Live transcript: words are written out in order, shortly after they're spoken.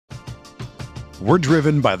We're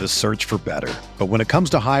driven by the search for better. But when it comes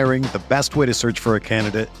to hiring, the best way to search for a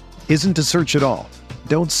candidate isn't to search at all.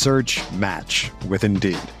 Don't search, match with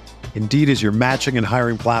Indeed. Indeed is your matching and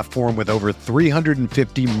hiring platform with over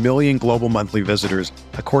 350 million global monthly visitors,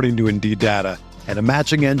 according to Indeed data, and a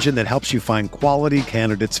matching engine that helps you find quality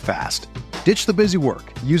candidates fast. Ditch the busy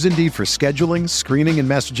work. Use Indeed for scheduling, screening, and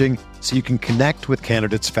messaging so you can connect with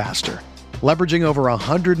candidates faster. Leveraging over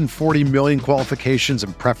 140 million qualifications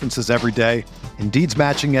and preferences every day, Indeed's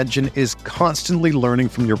matching engine is constantly learning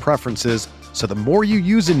from your preferences, so the more you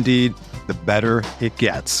use Indeed, the better it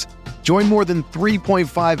gets. Join more than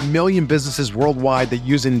 3.5 million businesses worldwide that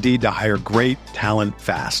use Indeed to hire great talent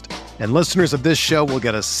fast. And listeners of this show will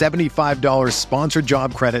get a $75 sponsored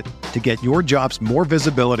job credit to get your jobs more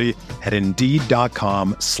visibility at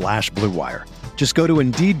Indeed.com/Blue Wire. Just go to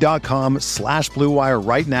Indeed.com/Blue Wire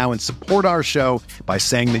right now and support our show by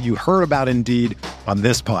saying that you heard about Indeed on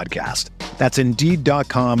this podcast. That's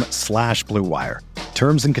Indeed.com/Blue Wire.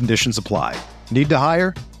 Terms and conditions apply. Need to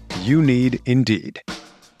hire? You need Indeed.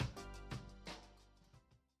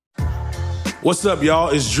 What's up, y'all?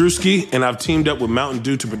 It's Drewski, and I've teamed up with Mountain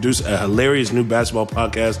Dew to produce a hilarious new basketball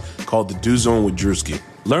podcast called The Dew Zone with Drewski.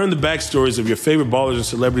 Learn the backstories of your favorite ballers and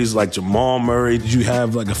celebrities like Jamal Murray. Did you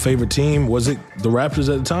have like a favorite team? Was it the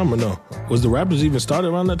Raptors at the time or no? Was the Raptors even started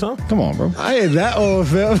around that time? Come on, bro. I ain't that old,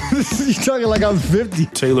 fam. You talking like I'm 50.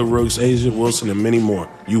 Taylor Rooks, Asia Wilson, and many more.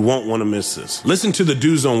 You won't want to miss this. Listen to The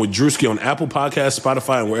Dew Zone with Drewski on Apple Podcasts,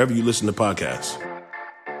 Spotify, and wherever you listen to podcasts.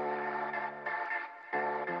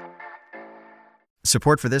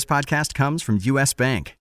 Support for this podcast comes from U.S.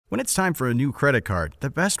 Bank. When it's time for a new credit card, the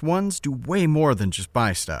best ones do way more than just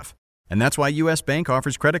buy stuff. And that's why U.S. Bank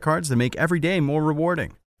offers credit cards that make every day more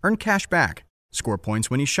rewarding. Earn cash back, score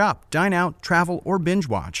points when you shop, dine out, travel, or binge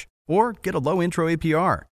watch, or get a low intro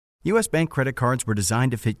APR. U.S. Bank credit cards were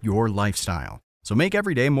designed to fit your lifestyle. So make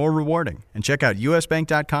every day more rewarding and check out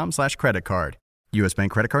usbank.com/credit card. U.S.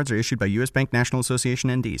 Bank credit cards are issued by U.S. Bank National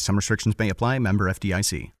Association ND. Some restrictions may apply. Member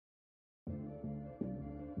FDIC.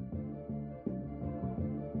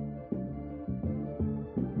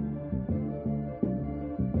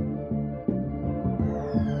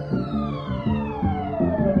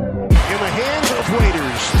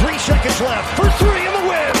 Waiters, 3 seconds left for 3 in the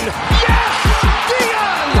win. Yes!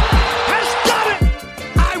 Dion has done it!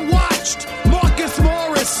 I watched Marcus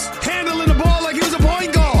Morris handling the ball like he was a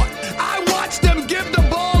point guard. I watched them give the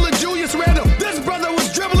ball to Julius Randle. This brother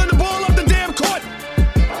was dribbling the ball up the damn court.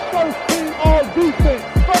 First team all defense.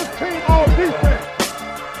 First team all defense.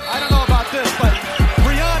 I don't know about this, but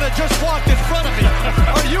Rihanna just walked in front of me.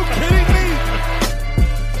 Are you kidding me?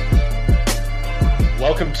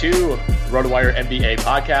 Welcome to RotoWire NBA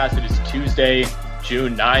podcast. It is Tuesday,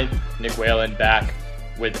 June 9th. Nick Whalen back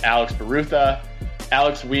with Alex Barutha.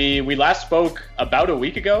 Alex, we last spoke about a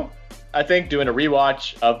week ago, I think, doing a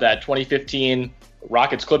rewatch of that 2015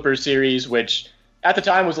 Rockets-Clippers series, which at the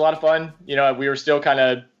time was a lot of fun. You know, we were still kind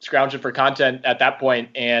of scrounging for content at that point,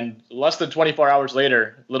 and less than 24 hours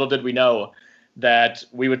later, little did we know that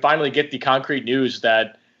we would finally get the concrete news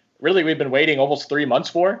that really we've been waiting almost 3 months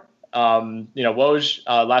for. Woj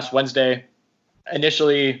last Wednesday,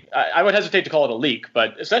 initially, I would hesitate to call it a leak,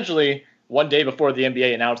 but essentially one day before the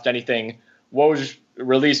NBA announced anything, Woj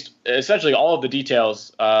released essentially all of the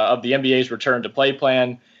details of the NBA's return to play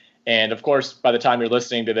plan. And of course, by the time you're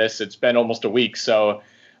listening to this, it's been almost a week. So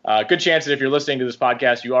good chance that if you're listening to this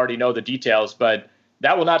podcast, you already know the details, but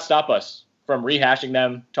that will not stop us from rehashing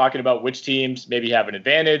them, talking about which teams maybe have an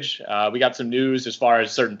advantage. We got some news as far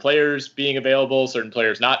as certain players being available, certain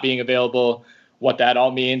players not being available, what that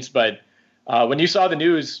all means. But when you saw the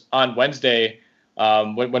news on Wednesday,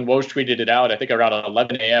 when Woj tweeted it out, I think around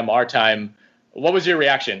 11 a.m. our time, what was your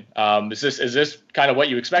reaction? Is this kind of what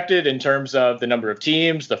you expected in terms of the number of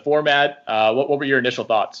teams, the format? What were your initial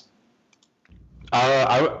thoughts?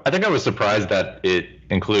 I think I was surprised that it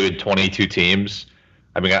included 22 teams.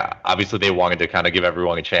 I mean, obviously they wanted to kind of give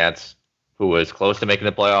everyone a chance who was close to making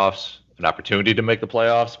the playoffs, an opportunity to make the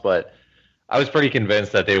playoffs, but I was pretty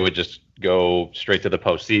convinced that they would just go straight to the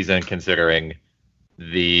postseason, considering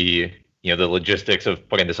the logistics of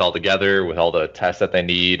putting this all together with all the tests that they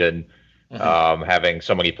need and having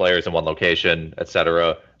so many players in one location, et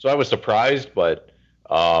cetera. So I was surprised, but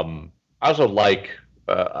I also like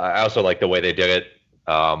the way they did it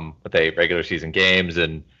with the regular season games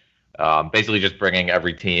and basically just bringing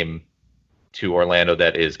every team to Orlando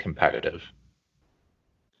that is competitive.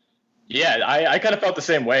 Yeah, I kind of felt the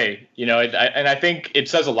same way, and I think it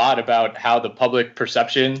says a lot about how the public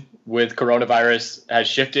perception with coronavirus has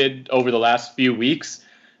shifted over the last few weeks,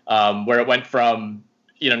 where it went from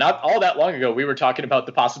not all that long ago, we were talking about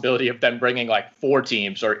the possibility of them bringing like 4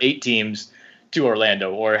 teams or 8 teams to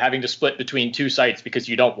Orlando, or having to split between 2 sites because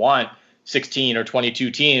you don't want 16 or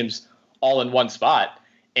 22 teams all in one spot.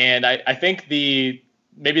 And I think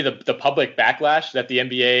maybe the public backlash that the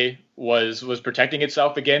NBA was protecting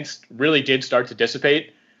itself against really did start to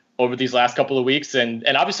dissipate over these last couple of weeks. And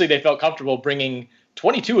obviously they felt comfortable bringing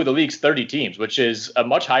 22 of the league's 30 teams, which is a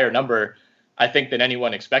much higher number, I think, than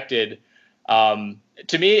anyone expected.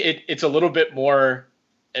 To me, it's a little bit more,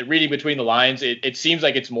 reading between the lines, it seems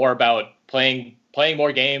like it's more about playing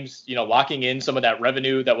more games, locking in some of that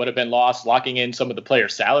revenue that would have been lost, locking in some of the player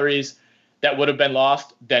salaries that would have been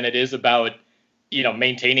lost, than it is about,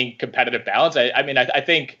 maintaining competitive balance. I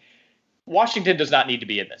think Washington does not need to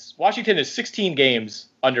be in this. Washington is 16 games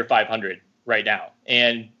under 500 right now.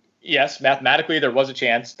 And yes, mathematically, there was a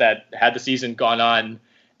chance that had the season gone on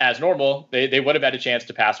as normal, they would have had a chance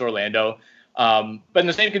to pass Orlando. But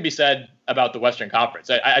the same can be said about the Western Conference.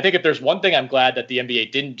 I think if there's one thing I'm glad that the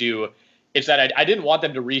NBA didn't do, it's that I didn't want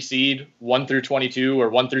them to reseed 1 through 22 or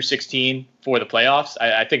 1 through 16 for the playoffs.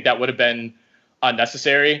 I think that would have been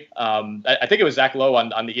unnecessary. I think it was Zach Lowe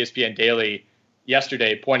on the ESPN Daily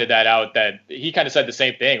yesterday pointed that out, that he kind of said the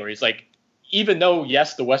same thing, where he's like, even though,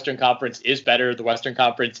 yes, the Western Conference is better, the Western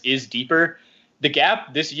Conference is deeper, the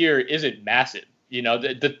gap this year isn't massive.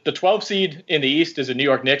 The 12 seed in the East is the New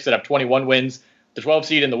York Knicks that have 21 wins. The 12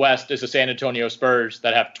 seed in the West is the San Antonio Spurs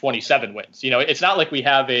that have 27 wins. It's not like we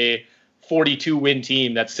have a 42-win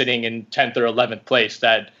team that's sitting in 10th or 11th place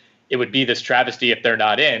that it would be this travesty if they're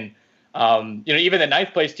not in. Even the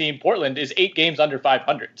 9th place team, Portland, is 8 games under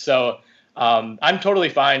 500. So I'm totally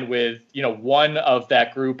fine with, one of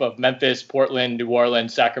that group of Memphis, Portland, New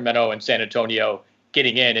Orleans, Sacramento, and San Antonio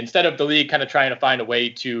getting in, instead of the league kind of trying to find a way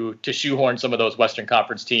to shoehorn some of those Western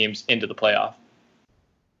Conference teams into the playoff.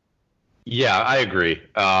 Yeah, I agree.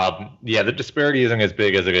 The disparity isn't as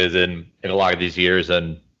big as it is in a lot of these years.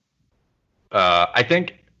 And I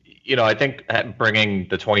think bringing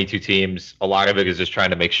the 22 teams, a lot of it is just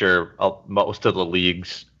trying to make sure most of the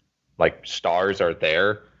league's like stars are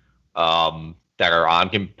there, that are on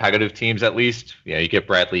competitive teams at least. You get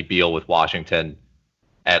Bradley Beal with Washington.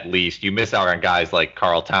 At least you miss out on guys like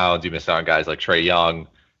Karl Towns, you miss out on guys like Trae Young,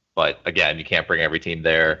 but again, you can't bring every team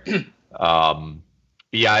there.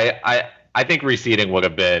 I think reseeding would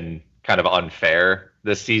have been kind of unfair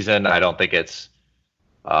this season. I don't think that's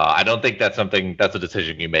a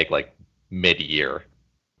decision you make like mid-year.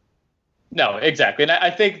 No, exactly. And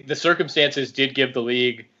I think the circumstances did give the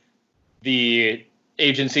league the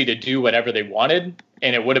agency to do whatever they wanted,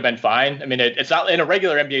 and it would have been fine. I mean, it's not in a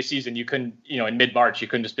regular NBA season. You couldn't, in mid-March, you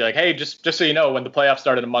couldn't just be like, hey, just so you know, when the playoffs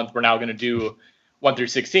start in a month, we're now going to do 1 through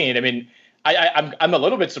 16. I mean, I'm a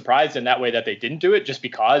little bit surprised in that way that they didn't do it, just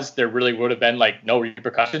because there really would have been like no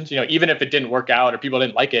repercussions. Even if it didn't work out or people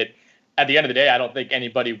didn't like it, at the end of the day, I don't think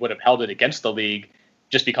anybody would have held it against the league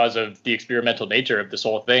just because of the experimental nature of this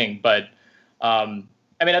whole thing. But at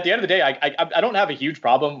the end of the day, I don't have a huge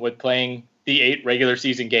problem with playing the 8 regular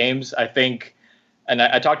season games. I think, and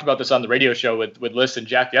I talked about this on the radio show with Liz and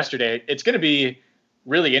Jeff yesterday, it's going to be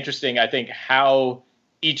really interesting, I think, how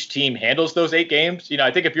each team handles those 8 games.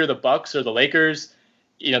 I think if you're the Bucks or the Lakers,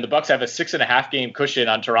 the Bucks have a 6.5 game cushion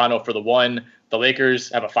on Toronto for the 1. The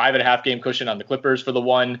Lakers have a 5.5 game cushion on the Clippers for the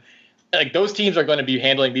 1. Like, those teams are going to be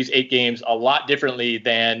handling these 8 games a lot differently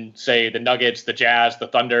than, say, the Nuggets, the Jazz, the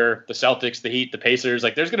Thunder, the Celtics, the Heat, the Pacers.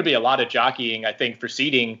 Like, there's going to be a lot of jockeying, I think, for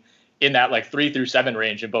seeding in that like 3 through 7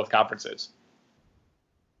 range in both conferences.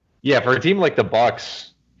 Yeah, for a team like the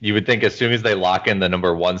Bucks, you would think as soon as they lock in the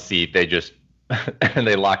number 1 seed, they just and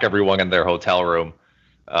they lock everyone in their hotel room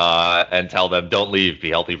and tell them, don't leave, be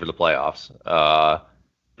healthy for the playoffs.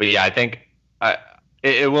 But yeah, I think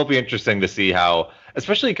it will be interesting to see how,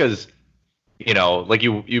 especially because, like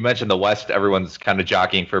you mentioned the West, everyone's kind of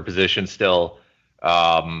jockeying for position still.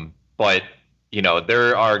 But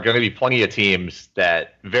there are going to be plenty of teams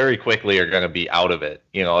that very quickly are going to be out of it.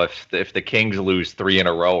 If the Kings lose 3 in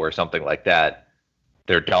a row or something like that,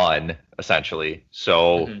 they're done essentially.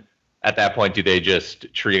 So at that point, do they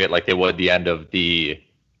just treat it like they would the end of the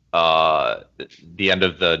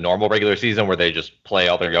normal regular season, where they just play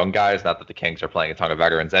all their young guys? Not that the Kings are playing a ton of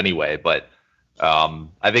veterans anyway, but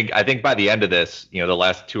I think by the end of this, the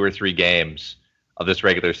last 2 or 3 games of this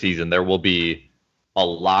regular season, there will be a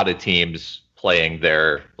lot of teams playing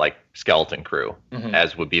their like skeleton crew,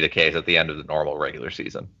 as would be the case at the end of the normal regular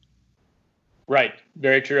season. Right.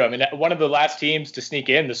 Very true. I mean, one of the last teams to sneak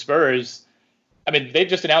in, the Spurs, they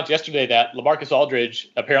just announced yesterday that LaMarcus Aldridge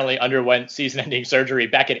apparently underwent season-ending surgery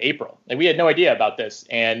back in April. And we had no idea about this.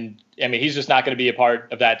 And he's just not going to be a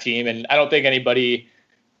part of that team. And I don't think anybody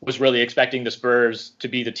was really expecting the Spurs to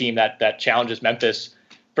be the team that challenges Memphis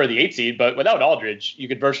for the 8 seed, but without Aldridge, you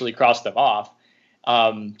could virtually cross them off.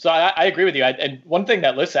 So I agree with you. And one thing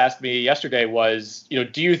that Liz asked me yesterday was,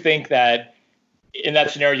 do you think that in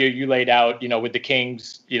that scenario you laid out, with the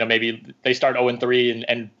Kings, maybe they start 0-3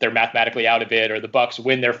 and they're mathematically out of it, or the Bucks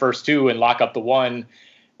win their first 2 and lock up the 1?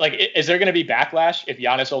 Like, is there going to be backlash if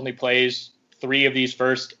Giannis only plays 3 of these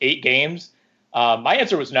first 8 games? My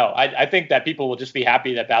answer was no. I think that people will just be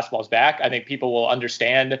happy that basketball's back. I think people will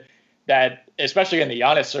understand that, especially in the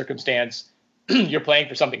Giannis circumstance, you're playing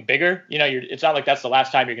for something bigger. It's not like that's the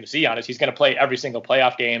last time you're going to see Giannis. He's going to play every single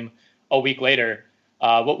playoff game a week later.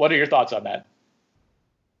 What are your thoughts on that?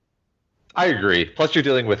 I agree. Plus, you're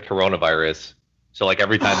dealing with coronavirus, so like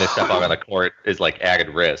every time they step out on the court is like added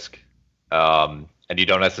risk, and you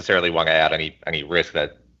don't necessarily want to add any risk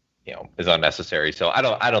that is unnecessary. So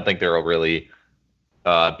I don't think there will really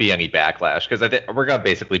be any backlash, because I think we're gonna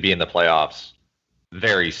basically be in the playoffs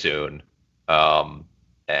very soon, and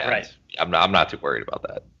right. I'm not too worried about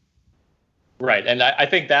that. Right, and I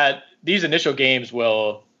think that these initial games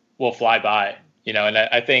will fly by, and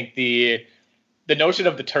I think the notion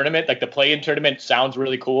of the tournament, like the play-in tournament, sounds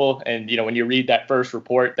really cool. And when you read that first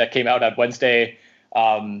report that came out on Wednesday,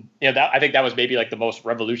 I think that was maybe like the most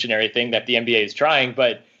revolutionary thing that the NBA is trying.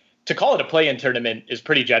 But to call it a play-in tournament is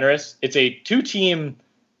pretty generous. It's a 2-team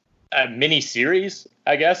mini series,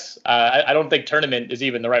 I guess. I don't think tournament is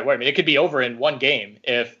even the right word. I mean, it could be over in 1 game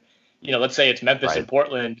if, let's say it's Memphis and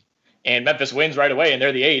Portland, and Memphis wins right away and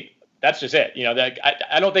they're the 8. That's just it.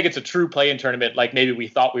 I don't think it's a true play-in tournament like maybe we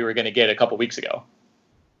thought we were going to get a couple weeks ago.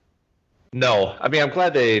 No, I mean, I'm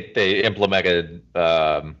glad they implemented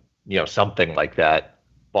something like that.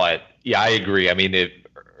 But yeah, I agree. I mean,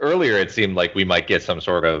 earlier it seemed like we might get some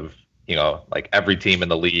sort of like every team in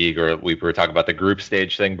the league, or we were talking about the group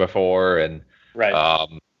stage thing before, and right.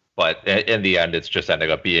 But in the end, it's just ended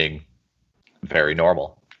up being very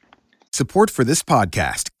normal. Support for this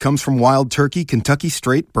podcast comes from Wild Turkey Kentucky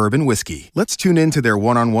Straight Bourbon Whiskey. Let's tune in to their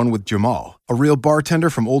one-on-one with Jamal, a real bartender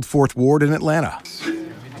from Old Fourth Ward in Atlanta.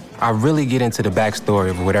 I really get into the backstory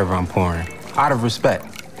of whatever I'm pouring, out of respect.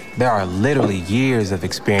 There are literally years of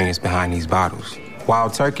experience behind these bottles.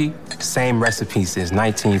 Wild Turkey, same recipe since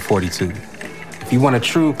 1942. If you want a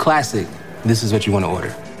true classic, this is what you want to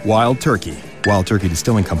order. Wild Turkey. Wild Turkey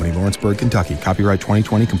Distilling Company, Lawrenceburg, Kentucky. Copyright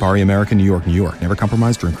 2020, Campari American, New York, New York. Never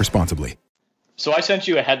compromise, drink responsibly. So I sent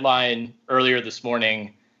you a headline earlier this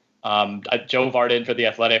morning. Joe Vardon for The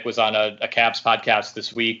Athletic was on a Cavs podcast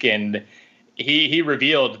this week, and he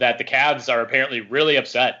revealed that the Cavs are apparently really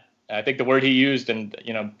upset. I think the word he used, and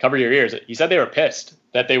cover your ears, he said they were pissed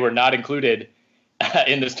that they were not included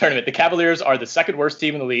in this tournament. The Cavaliers are the second worst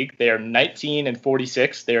team in the league. They are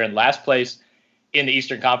 19-46. They're in last place in the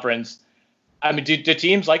Eastern Conference. I mean, do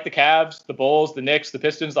teams like the Cavs, the Bulls, the Knicks, the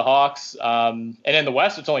Pistons, the Hawks, and in the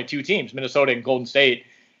West, it's only 2 teams, Minnesota and Golden State.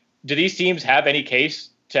 Do these teams have any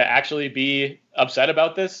case to actually be upset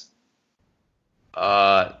about this?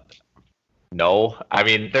 No. I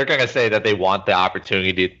mean, they're going to say that they want the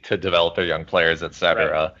opportunity to develop their young players, et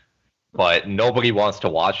cetera. Right. But nobody wants to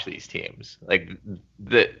watch these teams. Like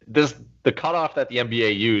the cutoff that the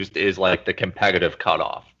NBA used is like the competitive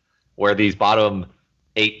cutoff, where these bottom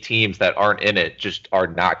 8 teams that aren't in it just are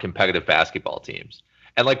not competitive basketball teams.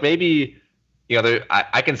 And like maybe,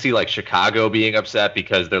 I can see like Chicago being upset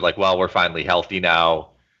because they're like, well, we're finally healthy now.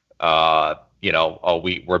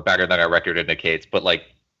 We're better than our record indicates. But like,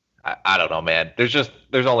 I don't know, man. There's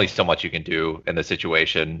only so much you can do in the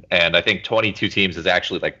situation. And I think 22 teams is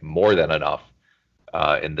actually like more than enough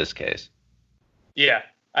in this case. Yeah,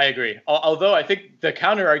 I agree. Although I think the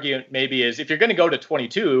counter argument maybe is if you're going to go to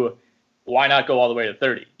 22, why not go all the way to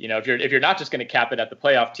 30? If you're not just going to cap it at the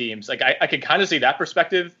playoff teams, like I can kind of see that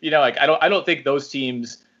perspective. Like I don't think those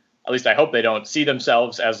teams, at least I hope they don't, see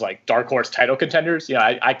themselves as like dark horse title contenders.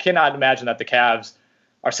 I cannot imagine that the Cavs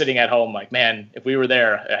are sitting at home like, man, if we were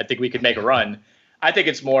there, I think we could make a run. I think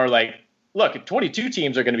it's more like, look, if 22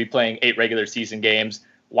 teams are going to be playing 8 regular season games,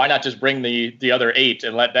 why not just bring the other 8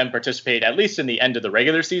 and let them participate at least in the end of the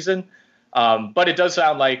regular season? But it does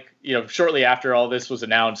sound like, shortly after all this was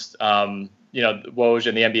announced, Woj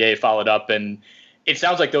and the NBA followed up, and it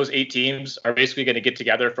sounds like those 8 teams are basically going to get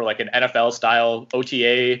together for like an NFL style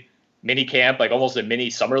OTA mini camp, like almost a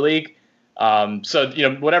mini summer league. So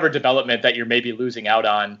whatever development that you're maybe losing out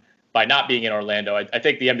on by not being in Orlando, I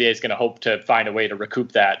think the NBA is going to hope to find a way to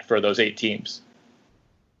recoup that for those 8 teams.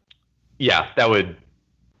 Yeah,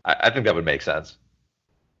 I think that would make sense.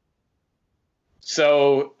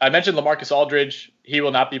 So I mentioned LaMarcus Aldridge. He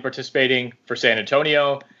will not be participating for San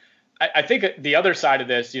Antonio. I think the other side of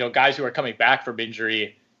this, guys who are coming back from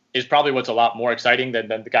injury, is probably what's a lot more exciting than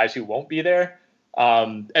the guys who won't be there.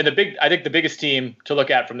 And I think the biggest team to look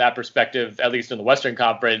at from that perspective, at least in the Western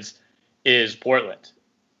Conference, is Portland.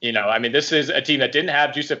 I mean, this is a team that didn't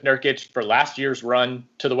have Jusuf Nurkic for last year's run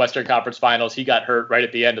to the Western Conference Finals. He got hurt right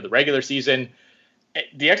at the end of the regular season.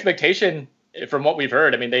 The expectation, from what we've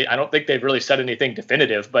heard, I mean, I don't think they've really said anything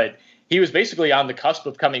definitive, but he was basically on the cusp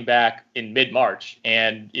of coming back in mid-March.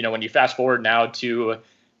 And, when you fast forward now to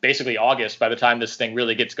basically August, by the time this thing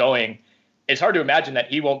really gets going, it's hard to imagine that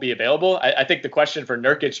he won't be available. I think the question for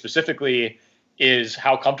Nurkic specifically is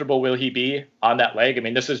how comfortable will he be on that leg? I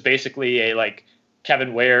mean, this is basically a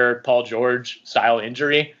Kevin Ware, Paul George style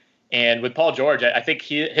injury. And with Paul George, I think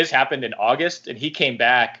his happened in August, and he came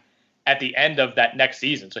back at the end of that next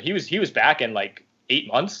season. So he was back in 8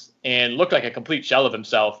 months and looked like a complete shell of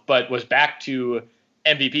himself, but was back to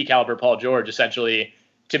MVP caliber Paul George essentially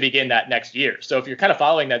to begin that next year. So if you're kind of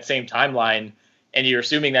following that same timeline and you're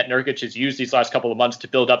assuming that Nurkic has used these last couple of months to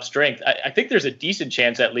build up strength, I think there's a decent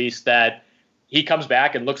chance at least that he comes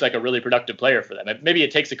back and looks like a really productive player for them. Maybe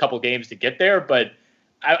it takes a couple games to get there, but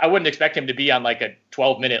I wouldn't expect him to be on a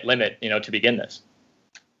 12-minute limit, to begin this.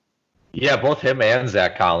 Yeah, both him and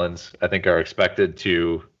Zach Collins, I think, are expected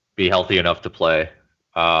to be healthy enough to play,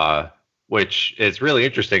 which is really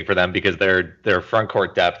interesting for them because their front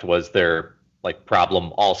court depth was their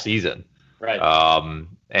problem all season. Right.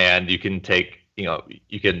 And you can take,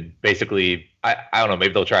 you can basically, I don't know,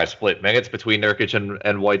 maybe they'll try to split minutes between Nurkic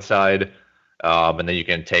and Whiteside. And then you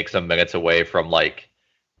can take some minutes away from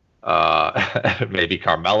maybe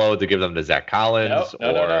Carmelo to give them to Zach Collins.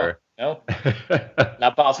 No,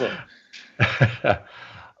 not possible.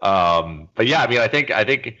 But yeah, I mean, I think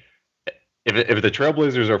if the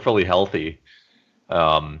Trailblazers are fully healthy,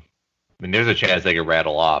 I mean, there's a chance they could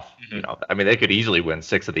rattle off. Mm-hmm. I mean, they could easily win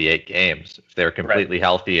 6 of the 8 games if they're completely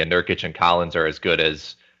healthy and Nurkic and Collins are as good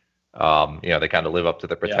as, they kind of live up to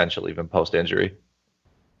the potential even post injury.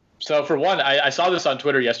 So for one, I saw this on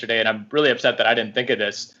Twitter yesterday, and I'm really upset that I didn't think of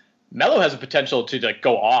this. Melo has a potential to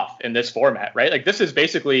go off in this format, right? This is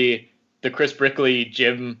basically the Chris Brickley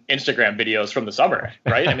gym Instagram videos from the summer,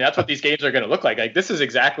 right? I mean, that's what these games are going to look like. This is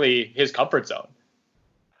exactly his comfort zone.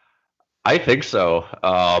 I think so.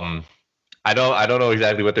 I don't know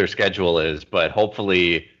exactly what their schedule is, but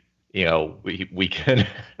hopefully, we can,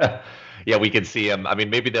 we can see him. I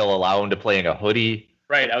mean, maybe they'll allow him to play in a hoodie.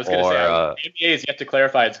 Right. I was going to say, the NBA has yet to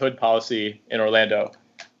clarify its hood policy in Orlando.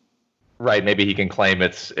 Right. Maybe he can claim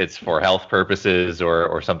it's for health purposes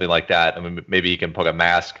or something like that. I mean, maybe he can put a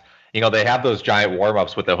mask. They have those giant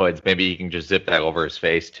warm-ups with the hoods. Maybe he can just zip that over his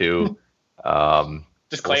face too.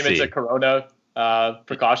 Just claim it's a corona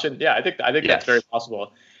precaution. Yeah, I think that's very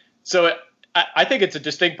possible. So I think it's a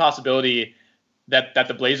distinct possibility that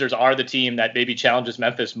the Blazers are the team that maybe challenges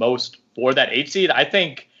Memphis most for that 8 seed. I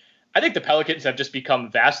think the Pelicans have just become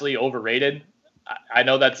vastly overrated. I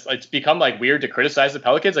know it's become weird to criticize the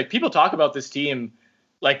Pelicans. People talk about this team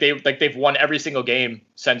they've won every single game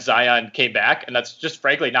since Zion came back, and that's just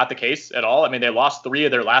frankly not the case at all. I mean, they lost 3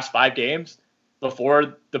 of their last 5 games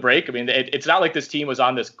before the break. I mean, it's not like this team was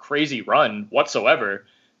on this crazy run whatsoever.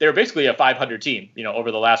 They were basically a 500 team,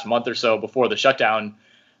 over the last month or so before the shutdown.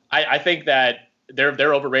 I think that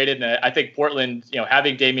they're overrated, and I think Portland,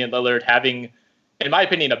 having Damian Lillard, having, in my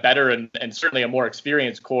opinion, a better and certainly a more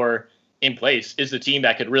experienced core in place, is the team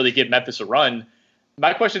that could really give Memphis a run.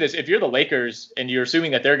 My question is, if you're the Lakers and you're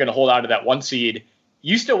assuming that they're going to hold on to that 1 seed,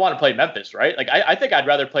 you still want to play Memphis, right? I think I'd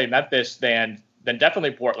rather play Memphis than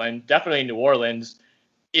definitely Portland, definitely New Orleans.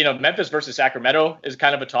 Memphis versus Sacramento is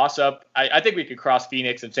kind of a toss-up. I think we could cross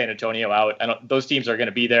Phoenix and San Antonio out. Those teams are going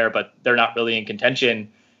to be there, but they're not really in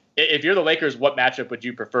contention. If you're the Lakers, what matchup would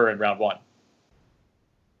you prefer in round 1?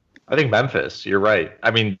 I think Memphis. You're right.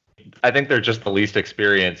 I mean, I think they're just the least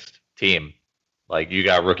experienced team. You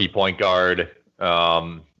got rookie point guard,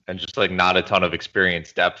 and just not a ton of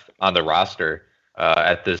experience depth on the roster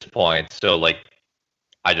at this point. So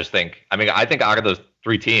I think out of those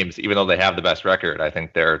 3 teams, even though they have the best record, I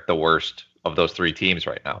think they're the worst of those 3 teams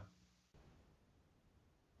right now.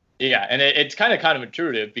 Yeah, and it's kind of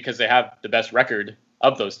counterintuitive because they have the best record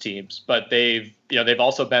of those teams, but they've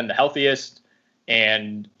also been the healthiest,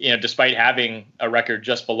 and despite having a record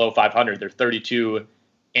just below 500, they're 32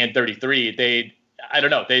 and 33. They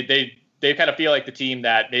kind of feel like the team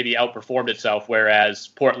that maybe outperformed itself, whereas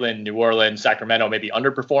Portland, New Orleans, Sacramento maybe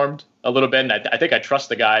underperformed a little bit. And I think I trust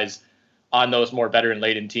the guys on those more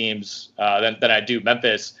veteran-laden teams than I do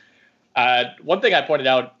Memphis. One thing I pointed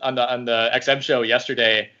out on the XM show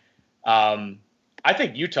yesterday, I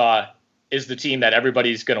think Utah is the team that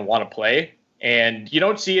everybody's going to want to play. And you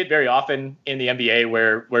don't see it very often in the NBA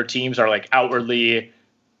where teams are outwardly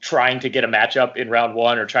trying to get a matchup in round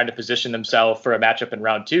one or trying to position themselves for a matchup in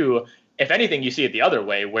round two. If anything, you see it the other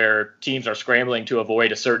way, where teams are scrambling to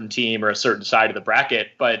avoid a certain team or a certain side of the bracket.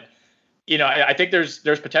 But, I think there's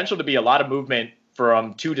potential to be a lot of movement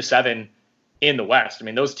from 2 to 7 in the West. I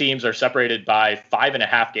mean, those teams are separated by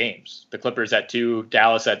 5.5 games. The Clippers at 2,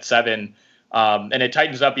 Dallas at 7, and it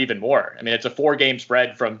tightens up even more. I mean, it's a 4-game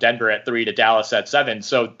spread from Denver at 3 to Dallas at 7.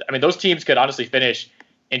 So, I mean, those teams could honestly finish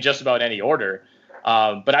in just about any order.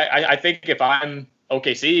 But I think if I'm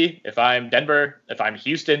OKC, if I'm Denver, if I'm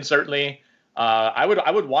Houston, certainly, I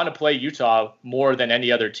would want to play Utah more than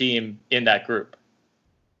any other team in that group.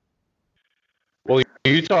 Well,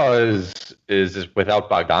 Utah is without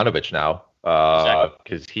Bogdanovich now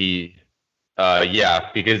because he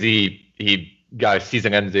got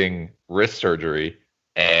season-ending wrist surgery,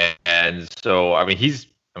 and so I mean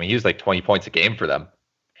he was like 20 points a game for them,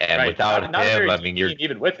 and without him, I mean you're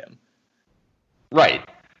even with him, right?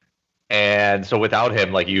 And so without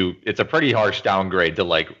him, it's a pretty harsh downgrade to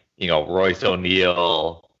Royce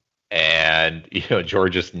O'Neal and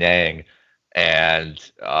Georges Niang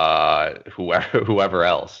and whoever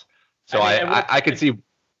else. So I could see.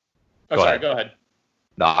 Go ahead.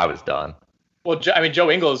 No, I was done. Well,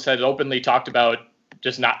 Joe Ingles had openly talked about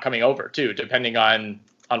just not coming over too, depending on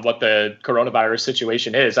what the coronavirus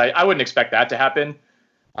situation is. I wouldn't expect that to happen.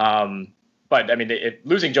 But I mean,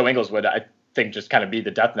 losing Joe Ingles would, I think, just kind of be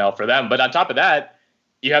the death knell for them. But on top of that,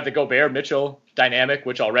 you have the Gobert Mitchell dynamic,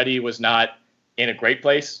 which already was not in a great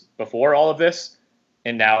place before all of this,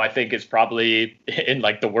 and now I think it's probably in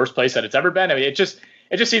the worst place that it's ever been. I mean, it just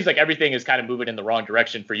seems like everything is kind of moving in the wrong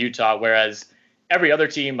direction for Utah, whereas every other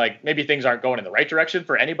team, maybe things aren't going in the right direction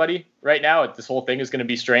for anybody right now. This whole thing is going to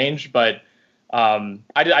be strange, but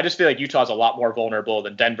I just feel like Utah's a lot more vulnerable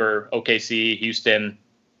than Denver, OKC, Houston.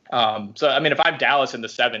 So, I mean, if I'm Dallas in the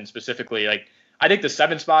 7 specifically, I think the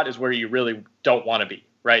 7 spot is where you really don't want to be,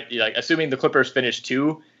 right? Assuming the Clippers finish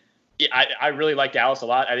 2, I really like Dallas a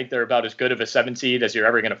lot. I think they're about as good of a 7 seed as you're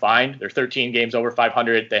ever going to find. They're 13 games over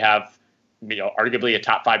 500. They have, arguably a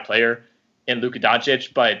top 5 player in Luka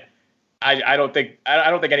Doncic, but I don't think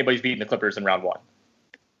anybody's beating the Clippers in round 1.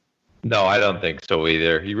 No, I don't think so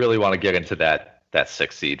either. You really want to get into that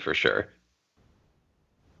 6 seed for sure.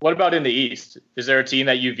 What about in the East? Is there a team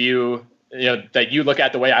that you view, that you look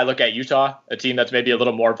at the way I look at Utah, a team that's maybe a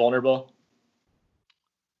little more vulnerable?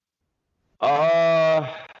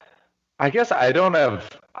 I guess I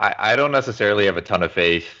don't necessarily have a ton of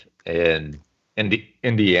faith in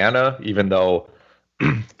Indiana, even though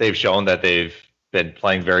they've shown that they've been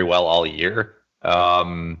playing very well all year.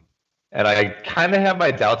 And I kind of have my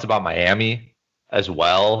doubts about Miami as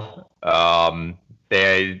well.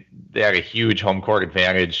 They had a huge home court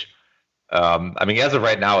advantage. I mean, as of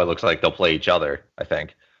right now, it looks like they'll play each other, I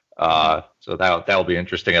think. So that'll be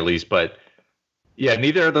interesting at least. But yeah,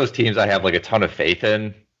 neither of those teams I have a ton of faith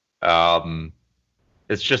in.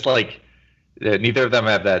 It's just neither of them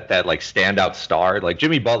have that standout star.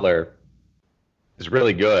 Jimmy Butler is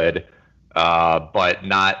really good, but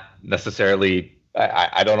not necessarily.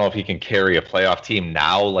 I don't know if he can carry a playoff team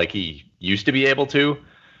now like he used to be able to.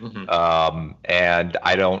 Mm-hmm. And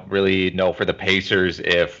I don't really know for the Pacers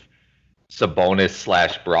if Sabonis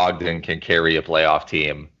 / Brogdon can carry a playoff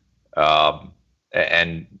team.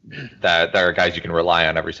 And that there are guys you can rely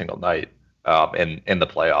on every single night in the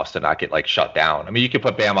playoffs to not get shut down. I mean, you could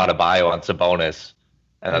put Bam Adebayo on Sabonis,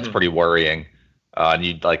 and that's pretty worrying. And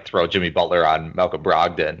you'd throw Jimmy Butler on Malcolm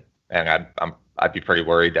Brogdon, and I'd be pretty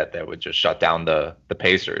worried that would just shut down the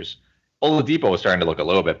Pacers. Oladipo was starting to look a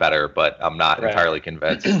little bit better, but I'm not entirely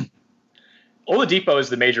convinced. Oladipo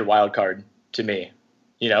is the major wild card to me.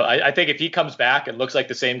 I think if he comes back and looks like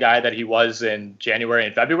the same guy that he was in January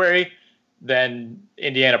and February, then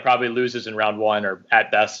Indiana probably loses in round 1 or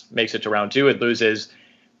at best makes it to round 2 and loses.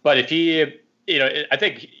 But if he, I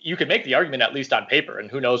think you could make the argument at least on paper,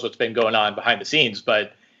 and who knows what's been going on behind the scenes.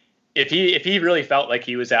 But if he really felt like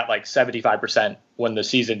he was at 75% when the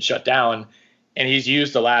season shut down, and he's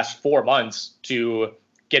used the last 4 months to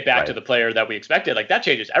get back to the player that we expected, that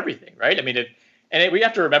changes everything, right? I mean, we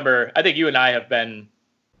have to remember, I think you and I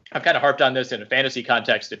I've kind of harped on this in a fantasy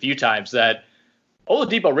context a few times, that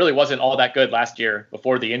Oladipo really wasn't all that good last year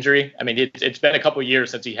before the injury. I mean, it's been a couple of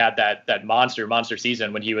years since he had that monster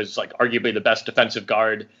season when he was arguably the best defensive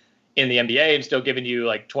guard in the NBA and still giving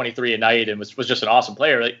you 23 a night and was just an awesome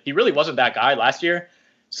player. He really wasn't that guy last year.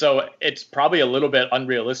 So it's probably a little bit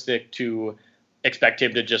unrealistic to expect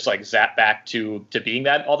him to just zap back to being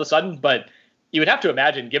that all of a sudden. But you would have to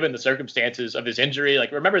imagine, given the circumstances of his injury,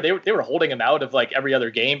 remember they were holding him out of every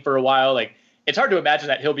other game for a while. It's hard to imagine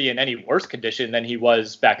that he'll be in any worse condition than he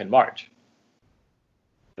was back in March.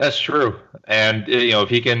 That's true. And, if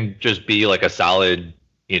he can just be like a solid,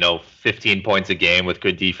 15 points a game with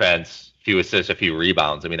good defense, a few assists, a few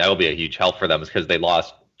rebounds, that will be a huge help for them because they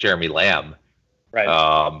lost Jeremy Lamb.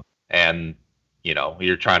 Right. And,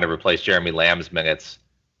 you're trying to replace Jeremy Lamb's minutes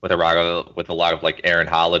with a lot of like Aaron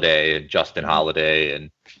Holiday and Justin Holiday and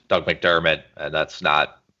Doug McDermott. And that's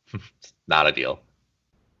not a deal.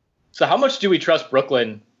 So how much do we trust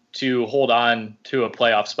Brooklyn to hold on to a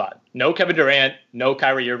playoff spot? No Kevin Durant, no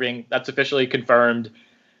Kyrie Irving. That's officially confirmed.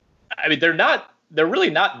 They're really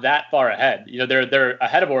not that far ahead. They're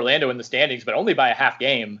ahead of Orlando in the standings, but only by a half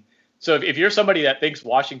game. So if you're somebody that thinks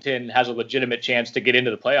Washington has a legitimate chance to get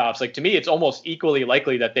into the playoffs, like to me, it's almost equally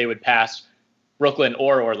likely that they would pass Brooklyn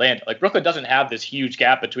or Orlando. Like Brooklyn doesn't have this huge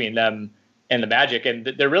gap between them and the Magic,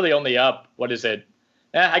 and they're really only up. What is it?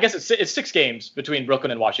 I guess it's 6 games between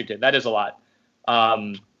Brooklyn and Washington. That is a lot.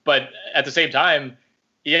 But at the same time,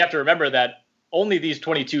 you have to remember that only these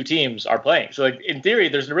 22 teams are playing. So like in theory,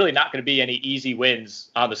 there's really not going to be any easy wins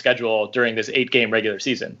on the schedule during this 8-game regular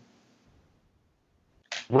season.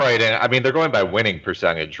 Right. And they're going by winning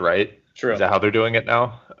percentage, right? True. Is that how they're doing it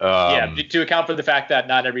now? Yeah, to account for the fact that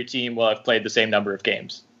not every team will have played the same number of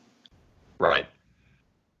games. Right.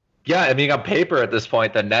 Yeah, on paper at this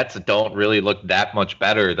point, the Nets don't really look that much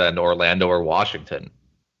better than Orlando or Washington.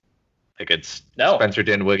 Like it's Spencer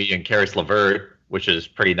Dinwiddie and Karis LeVert, which is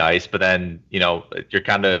pretty nice. But then, you're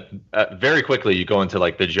kind of very quickly you go into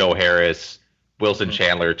like the Joe Harris, Wilson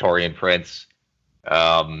Chandler, Taurean Prince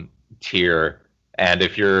tier. And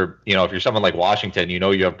if you're someone like Washington,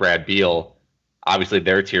 you have Brad Beal. Obviously,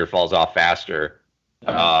 their tier falls off faster.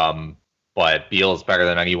 But Beal is better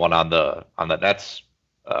than anyone on the Nets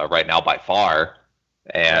right now by far.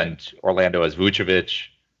 And Orlando has Vucevic.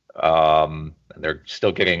 And they're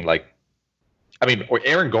still getting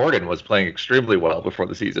Aaron Gordon was playing extremely well before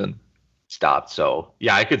the season stopped. So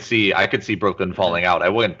yeah, I could see Brooklyn falling out. I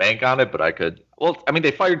wouldn't bank on it, but I could. Well,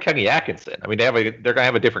 they fired Kenny Atkinson. They're gonna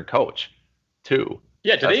have a different coach too.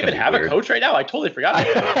 Yeah, do they even have a coach right now? I totally forgot.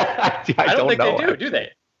 I don't think they do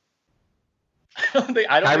they?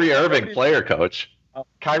 Kyrie Irving, player coach.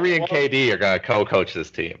 Kyrie and KD are gonna co-coach this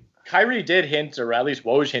team. Kyrie did hint, or at least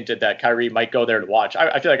Woj hinted that Kyrie might go there to watch.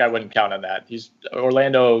 I feel like I wouldn't count on that.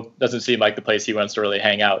 Orlando doesn't seem like the place he wants to really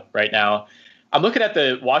hang out right now. I'm looking at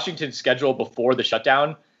the Washington schedule before the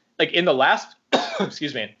shutdown. Like in the last,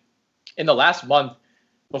 in the last month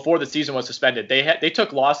before the season was suspended, they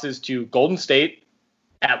took losses to Golden State,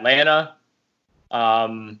 Atlanta,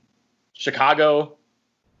 Chicago,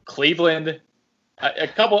 Cleveland, a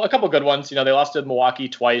couple good ones. They lost to Milwaukee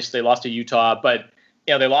twice. They lost to Utah, but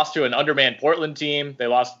they lost to an undermanned Portland team. They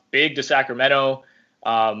lost big to Sacramento.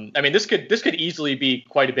 This could easily be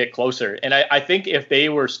quite a bit closer. And I think if they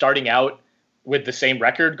were starting out with the same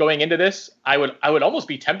record going into this, I would almost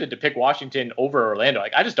be tempted to pick Washington over Orlando.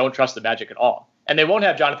 Like I just don't trust the Magic at all. And they won't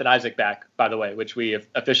have Jonathan Isaac back, by the way, which we have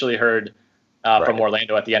officially heard from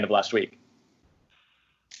Orlando at the end of last week.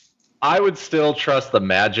 I would still trust the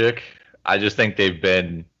Magic. I just think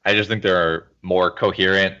they're more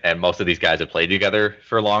coherent, and most of these guys have played together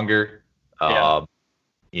for longer. They're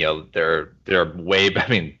a way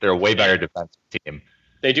better defensive team.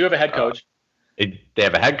 They do have a head coach. They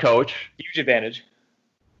have a head coach. Huge advantage.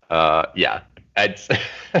 Yeah.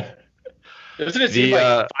 Doesn't it seem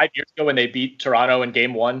like 5 years ago when they beat Toronto in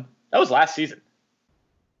Game 1? That was last season.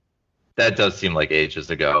 That does seem like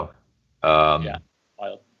ages ago. Yeah,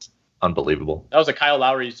 wild. Unbelievable. That was a Kyle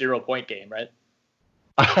Lowry 0-point game, right?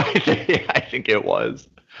 I think it was.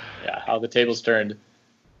 Yeah, how the tables turned.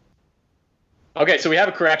 Okay, so we have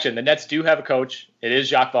a correction. The Nets do have a coach. It is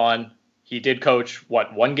Jacques Vaughn. He did coach,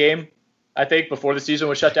 one game, I think, before the season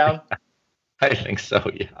was shut down? I think so,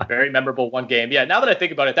 yeah. Very memorable one game. Yeah, now that I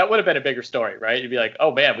think about it, that would have been a bigger story, right? You'd be like,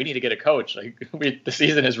 oh, man, we need to get a coach. The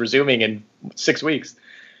season is resuming in 6 weeks.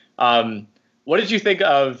 What did you think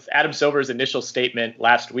of Adam Silver's initial statement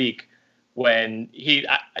last week when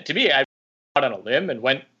I out on a limb and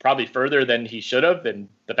went probably further than he should have, and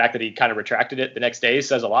the fact that he kind of retracted it the next day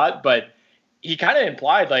says a lot, but he kind of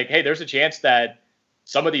implied hey, there's a chance that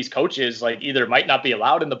some of these coaches either might not be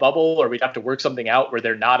allowed in the bubble, or we'd have to work something out where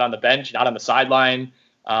they're not on the bench, not on the sideline,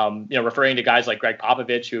 referring to guys like Greg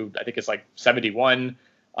Popovich, who I think is 71,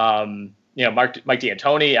 Mike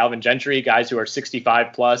D'Antoni, Alvin Gentry, guys who are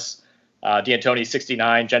 65 plus, D'Antoni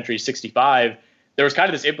 69, Gentry 65. There was kind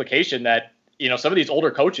of this implication that some of these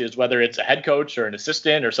older coaches, whether it's a head coach or an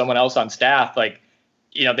assistant or someone else on staff,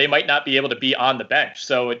 they might not be able to be on the bench.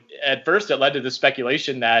 So at first it led to the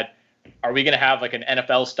speculation that, are we going to have an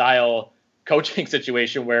NFL style coaching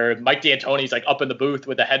situation where Mike D'Antoni's up in the booth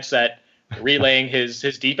with a headset relaying his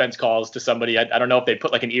defense calls to somebody. I don't know if they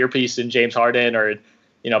put like an earpiece in James Harden or,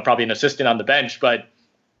 probably an assistant on the bench, but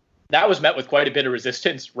that was met with quite a bit of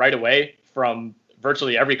resistance right away from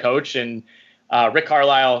virtually every coach. And Rick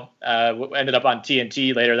Carlisle ended up on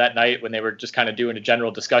TNT later that night when they were just kind of doing a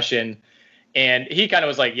general discussion. And he kind of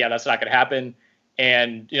was like, yeah, that's not going to happen.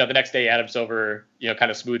 And, the next day Adam Silver,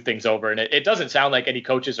 kind of smoothed things over. And it doesn't sound like any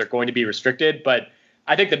coaches are going to be restricted. But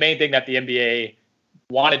I think the main thing that the NBA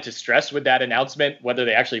wanted to stress with that announcement, whether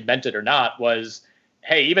they actually meant it or not, was,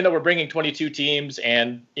 hey, even though we're bringing 22 teams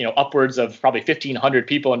and, upwards of probably 1,500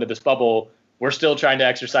 people into this bubble, we're still trying to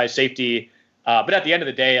exercise safety. But at the end of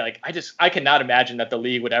the day, like I cannot imagine that the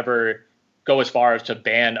league would ever go as far as to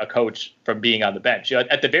ban a coach from being on the bench.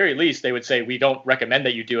 At the very least, they would say, we don't recommend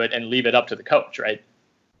that you do it and leave it up to the coach, right?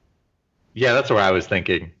 Yeah, that's what I was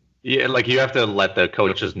thinking. Yeah, like you have to let the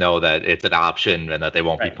coaches know that it's an option and that they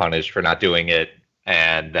won't be punished for not doing it.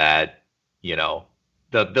 And that,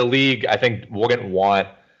 the league, I think, wouldn't want,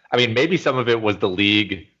 maybe some of it was the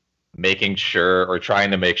league making sure or trying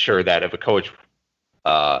to make sure that if a coach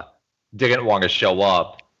didn't want to show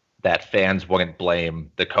up, that fans wouldn't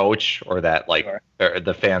blame the coach or that or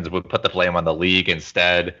the fans would put the blame on the league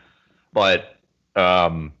instead. But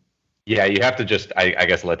yeah, you have to just, I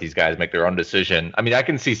guess, let these guys make their own decision. I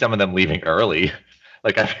can see some of them leaving early.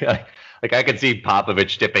 I could see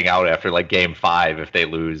Popovich dipping out after game 5 if they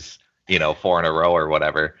lose, 4 in a row or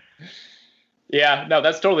whatever. Yeah, no,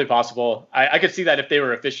 that's totally possible. I could see that if they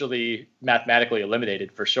were officially mathematically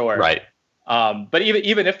eliminated for sure. Right. But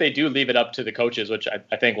even if they do leave it up to the coaches, which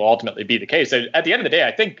I think will ultimately be the case, at the end of the day,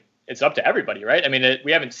 I think it's up to everybody, right?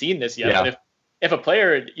 We haven't seen this yet, but if a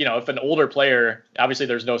player, if an older player, obviously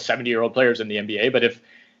there's no 70-year-old players in the NBA, but if,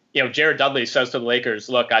 Jared Dudley says to the Lakers,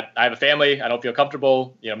 look, I have a family, I don't feel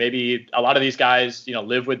comfortable, maybe a lot of these guys,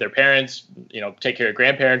 live with their parents, take care of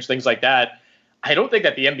grandparents, things like that. I don't think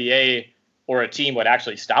that the NBA or a team would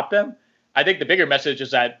actually stop them. I think the bigger message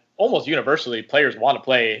is that almost universally players want to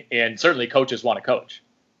play and certainly coaches want to coach.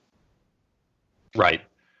 Right.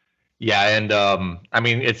 Yeah. And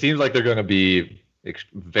it seems like they're going to be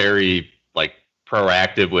very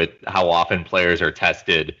proactive with how often players are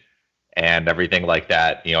tested and everything like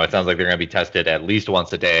that. It sounds like they're going to be tested at least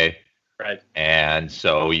once a day. Right. And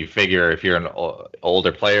so you figure if you're an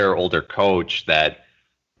older player, older coach, that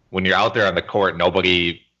when you're out there on the court,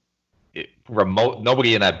 nobody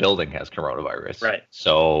in that building has coronavirus. Right.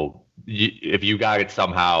 So if you got it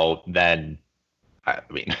somehow, then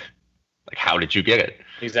how did you get it?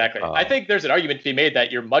 Exactly. I think there's an argument to be made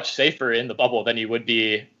that you're much safer in the bubble than you would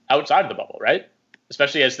be outside of the bubble, right?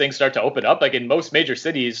 Especially as things start to open up. In most major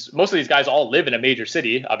cities, most of these guys all live in a major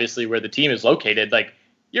city, obviously where the team is located.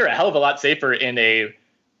 You're a hell of a lot safer in a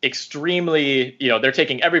extremely, they're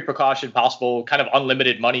taking every precaution possible, kind of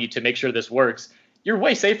unlimited money to make sure this works. You're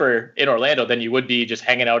way safer in Orlando than you would be just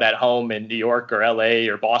hanging out at home in New York or LA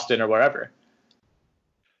or Boston or wherever.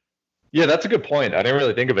 Yeah, that's a good point. I didn't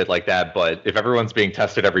really think of it like that, but if everyone's being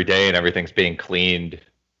tested every day and everything's being cleaned,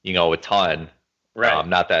 a ton, right?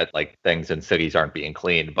 Not that things in cities aren't being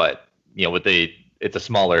cleaned, but it's a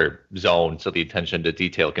smaller zone, so the attention to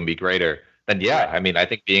detail can be greater. Then yeah, I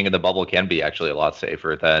think being in the bubble can be actually a lot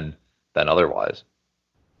safer than otherwise.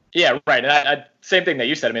 Yeah, right. And same thing that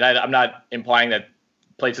you said. I'm not implying that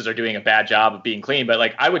places are doing a bad job of being clean,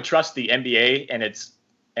 but I would trust the NBA and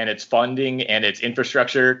its funding and its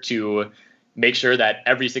infrastructure to make sure that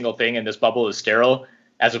every single thing in this bubble is sterile,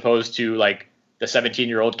 as opposed to the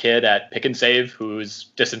 17-year-old kid at Pick and Save who's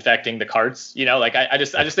disinfecting the carts. I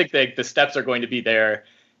just think that the steps are going to be there,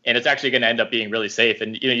 and it's actually going to end up being really safe.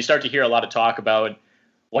 And you start to hear a lot of talk about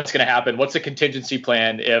what's going to happen, what's the contingency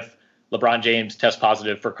plan if LeBron James tests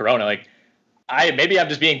positive for corona. Maybe I'm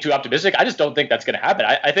just being too optimistic. I just don't think that's going to happen.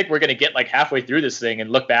 I think we're going to get halfway through this thing and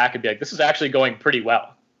look back and be this is actually going pretty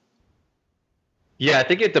well. Yeah, I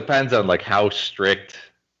think it depends on how strict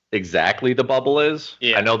exactly the bubble is.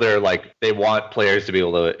 Yeah. I know they want players to be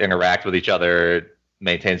able to interact with each other,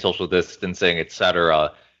 maintain social distancing,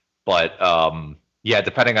 etc. But yeah,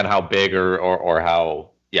 depending on how big or how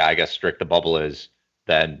I guess strict the bubble is,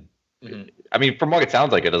 then from what it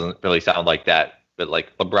sounds like, it doesn't really sound like that. But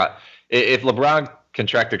LeBron, if LeBron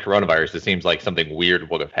contracted coronavirus, it seems like something weird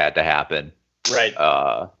would have had to happen. Right.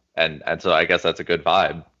 And so I guess that's a good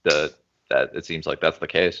vibe that it seems like that's the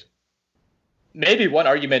case. Maybe one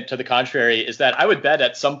argument to the contrary is that I would bet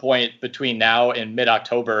at some point between now and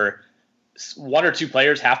mid-October, 1 or 2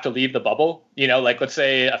 players have to leave the bubble. Let's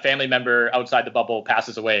say a family member outside the bubble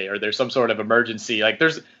passes away, or there's some sort of emergency.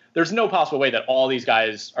 There's no possible way that all these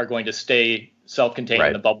guys are going to stay self-contained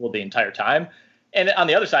in the bubble the entire time. And on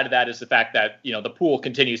the other side of that is the fact that, the pool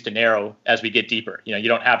continues to narrow as we get deeper. You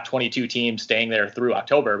don't have 22 teams staying there through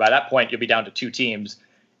October. By that point, you'll be down to 2 teams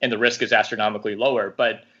and the risk is astronomically lower.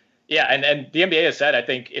 But yeah, and the NBA has said, I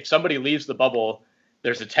think if somebody leaves the bubble,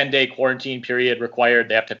 there's a 10-day quarantine period required.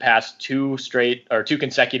 They have to pass 2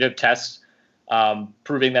 consecutive tests,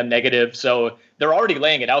 proving them negative. So they're already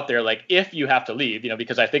laying it out there. Like if you have to leave,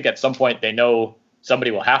 because I think at some point they know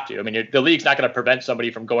somebody will have to. I mean, the league's not going to prevent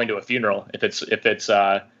somebody from going to a funeral if it's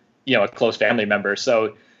a close family member.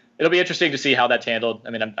 So it'll be interesting to see how that's handled. I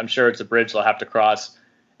mean, I'm sure it's a bridge they'll have to cross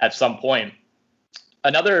at some point.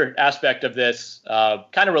 Another aspect of this,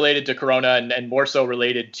 kind of related to Corona and more so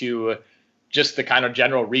related to just the kind of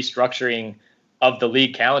general restructuring of the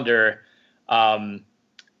league calendar.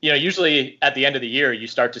 Usually at the end of the year, you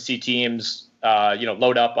start to see teams,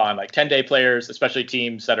 load up on like 10-day players, especially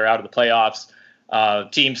teams that are out of the playoffs,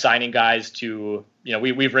 teams signing guys to,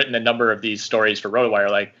 we've written a number of these stories for RotoWire,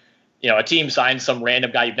 like, a team signs some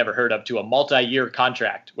random guy you've never heard of to a multi-year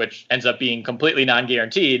contract, which ends up being completely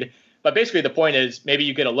non-guaranteed. But basically the point is maybe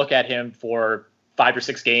you get a look at him for 5 or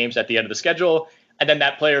 6 games at the end of the schedule, and then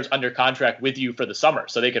that player's under contract with you for the summer.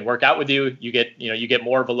 So they can work out with you. You get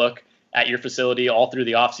more of a look at your facility all through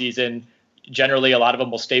the offseason. Generally, a lot of them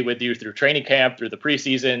will stay with you through training camp, through the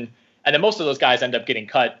preseason. And then most of those guys end up getting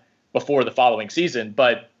cut before the following season.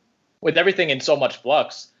 But with everything in so much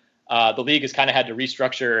flux, the league has kind of had to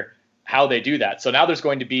restructure how they do that. So now there's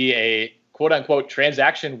going to be a quote-unquote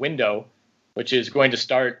transaction window, which is going to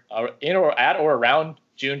start in or at or around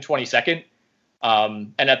June 22nd.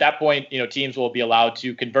 And at that point, teams will be allowed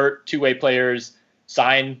to convert two-way players,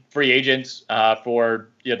 sign free agents for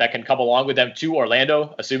that can come along with them to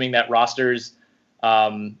Orlando, assuming that rosters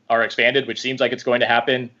are expanded, which seems like it's going to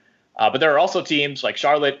happen. But there are also teams like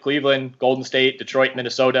Charlotte, Cleveland, Golden State, Detroit,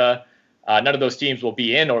 Minnesota. None of those teams will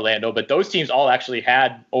be in Orlando, but those teams all actually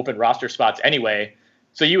had open roster spots anyway.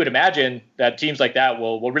 So you would imagine that teams like that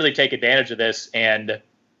will really take advantage of this and,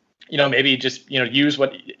 maybe just, use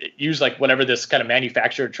whatever this kind of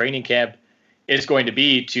manufactured training camp is going to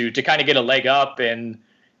be to kind of get a leg up and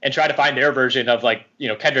try to find their version of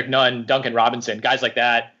Kendrick Nunn, Duncan Robinson, guys like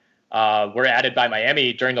that were added by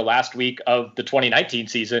Miami during the last week of the 2019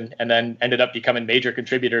 season and then ended up becoming major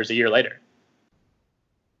contributors a year later.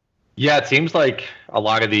 Yeah, it seems like a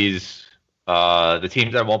lot of these the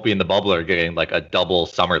teams that won't be in the bubble are getting like a double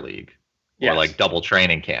summer league or like double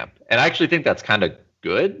training camp. And I actually think that's kind of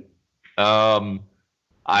good.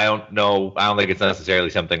 I don't know. I don't think it's necessarily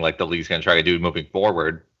something like the league's going to try to do moving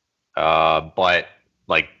forward. But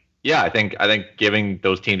I think giving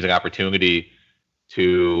those teams an opportunity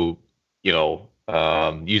to,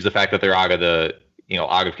 use the fact that they're out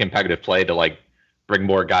of competitive play to bring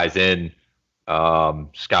more guys in,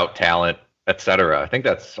 scout talent, etc. I think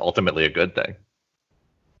that's ultimately a good thing.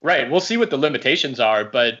 Right. We'll see what the limitations are,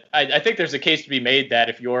 but I think there's a case to be made that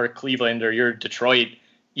if you're Cleveland or you're Detroit,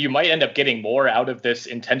 you might end up getting more out of this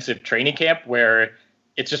intensive training camp where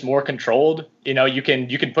it's just more controlled. You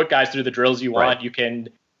can put guys through the drills you want. Right. You can,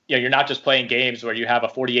 you're not just playing games where you have a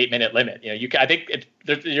 48-minute limit. I think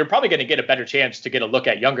you're probably going to get a better chance to get a look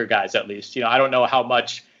at younger guys at least. I don't know how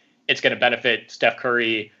much it's going to benefit Steph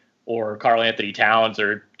Curry or Karl Anthony Towns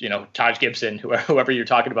or, Taj Gibson, whoever you're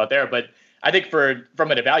talking about there. But I think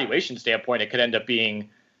from an evaluation standpoint, it could end up being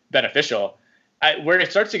beneficial. Where it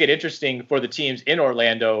starts to get interesting for the teams in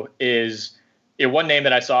Orlando is one name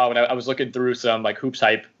that I saw when I was looking through some Hoops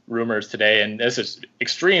Hype rumors today, and this is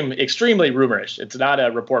extremely rumorish. It's not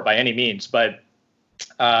a report by any means, but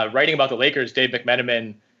writing about the Lakers, Dave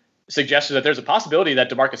McMenamin suggested that there's a possibility that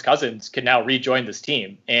DeMarcus Cousins can now rejoin this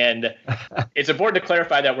team. And it's important to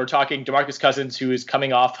clarify that we're talking DeMarcus Cousins, who is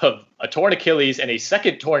coming off of a torn Achilles and a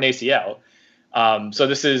second torn ACL. So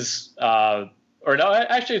this is,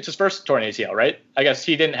 actually it's his first torn ACL, right? I guess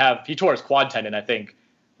he tore his quad tendon, I think,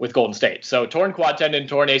 with Golden State. So torn quad tendon,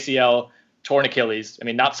 torn ACL, torn Achilles. I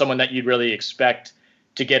mean, not someone that you'd really expect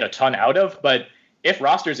to get a ton out of, but if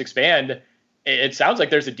rosters expand, it sounds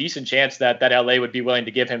like there's a decent chance that LA would be willing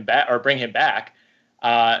to give him back or bring him back.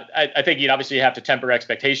 I think you'd obviously have to temper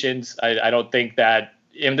expectations. I don't think that,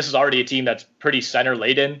 this is already a team that's pretty center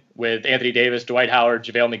laden with Anthony Davis, Dwight Howard,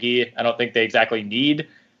 JaVale McGee. I don't think they exactly need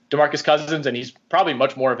DeMarcus Cousins, and he's probably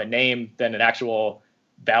much more of a name than an actual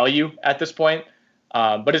value at this point.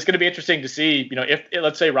 But it's going to be interesting to see, if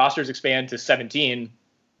let's say rosters expand to 17,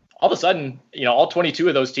 all of a sudden, all 22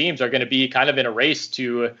 of those teams are going to be kind of in a race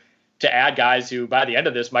to add guys who by the end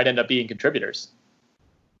of this might end up being contributors.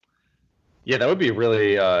 Yeah, that would be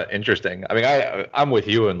really interesting. I mean, I'm with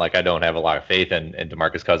you, and I don't have a lot of faith in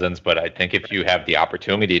DeMarcus Cousins, but I think if you have the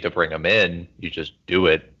opportunity to bring him in, you just do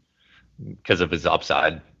it. because of his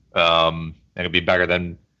upside. And it'll be better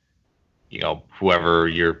than, whoever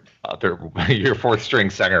your fourth string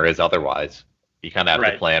center is otherwise. You kind of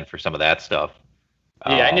have to plan for some of that stuff.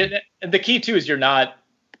 And the key too is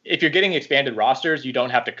if you're getting expanded rosters, you don't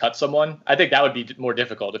have to cut someone. I think that would be more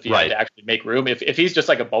difficult if you had to actually make room. If he's just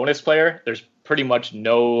like a bonus player, there's pretty much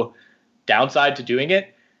no downside to doing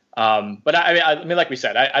it. But I mean, like we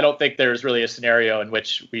said, I don't think there's really a scenario in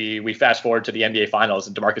which we fast forward to the NBA Finals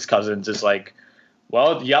and DeMarcus Cousins is like,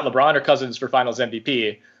 well, you got LeBron or Cousins for Finals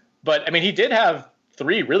MVP. But I mean, he did have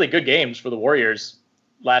 3 really good games for the Warriors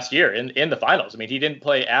last year in the Finals. I mean, he didn't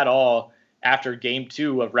play at all after Game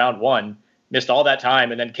 2 of Round 1. Missed all that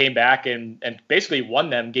time and then came back and basically won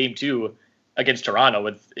them Game 2 against Toronto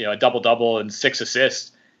with a double-double and 6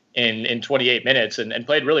 assists in 28 minutes and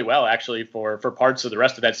played really well actually for parts of the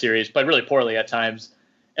rest of that series, played really poorly at times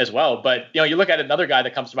as well. But you look at another guy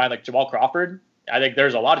that comes to mind like Jamal Crawford. I think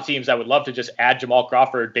there's a lot of teams that would love to just add Jamal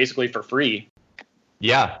Crawford basically for free.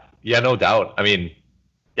 Yeah, no doubt. I mean,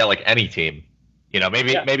 like any team,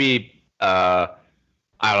 maybe I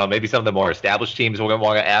don't know, maybe some of the more established teams will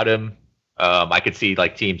want to add him. I could see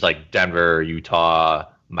like teams like Denver, Utah,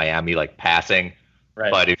 Miami like passing.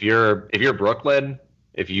 Right. But if you're Brooklyn,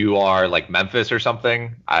 if you are like Memphis or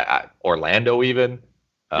something, Orlando even,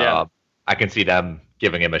 I can see them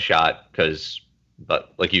giving him a shot because,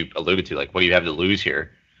 like you alluded to, like what do you have to lose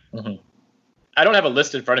here? Mm-hmm. I don't have a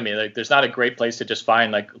list in front of me. Like there's not a great place to just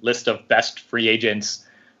find like list of best free agents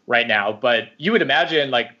right now. But you would imagine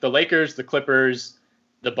like the Lakers, the Clippers,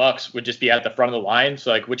 the Bucks would just be at the front of the line.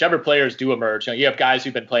 So like whichever players do emerge, you have guys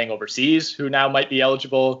who've been playing overseas who now might be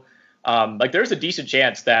eligible. Like there's a decent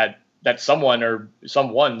chance that someone or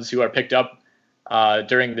some ones who are picked up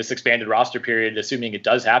during this expanded roster period, assuming it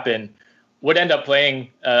does happen, would end up playing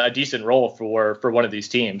a decent role for one of these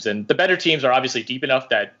teams. And the better teams are obviously deep enough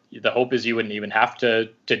that the hope is you wouldn't even have to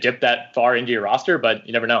dip that far into your roster, but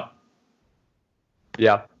you never know.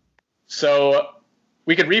 Yeah. So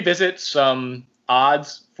we could revisit some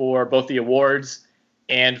odds for both the awards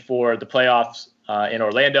and for the playoffs in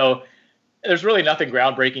Orlando. There's really nothing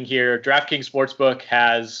groundbreaking here. DraftKings Sportsbook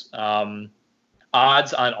has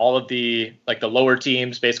odds on all of the lower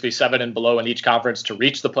teams, basically 7 and below in each conference to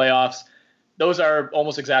reach the playoffs. Those are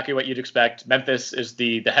almost exactly what you'd expect. Memphis is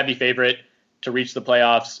the heavy favorite to reach the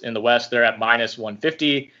playoffs in the West. They're at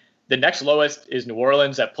 -150. The next lowest is New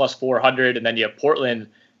Orleans at +400, and then you have Portland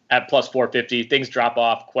at +450. Things drop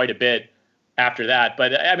off quite a bit after that.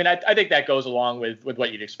 But I mean, I think that goes along with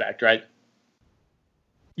what you'd expect, right?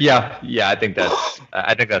 Yeah. I think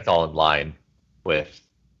that's all in line with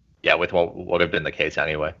what would have been the case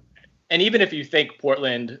anyway. And even if you think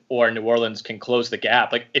Portland or New Orleans can close the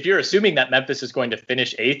gap, like if you're assuming that Memphis is going to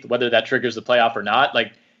finish 8th, whether that triggers the playoff or not,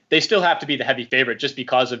 like they still have to be the heavy favorite just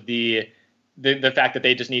because of the fact that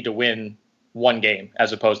they just need to win 1 game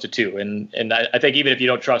as opposed to 2. And I think even if you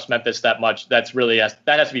don't trust Memphis that much, that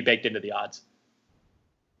has to be baked into the odds.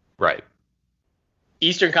 Right.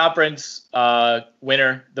 Eastern Conference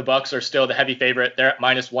winner, the Bucks are still the heavy favorite. They're at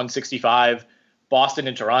 -165. Boston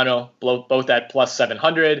and Toronto, both at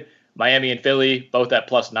 +700. Miami and Philly, both at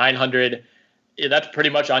 +900. That's pretty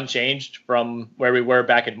much unchanged from where we were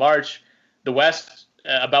back in March. The West,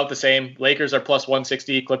 about the same. Lakers are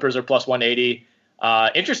 +160. Clippers are +180.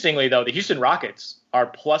 Interestingly, though, the Houston Rockets are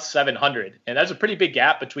 +700. And that's a pretty big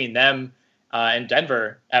gap between them and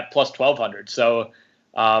Denver at +1,200. So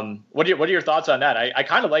what are your thoughts on that? I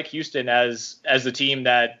kind of like Houston as the team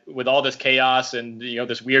that, with all this chaos and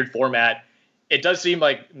this weird format, it does seem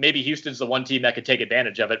like maybe Houston's the one team that could take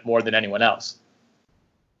advantage of it more than anyone else.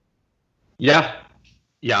 Yeah,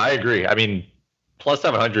 I agree. I mean,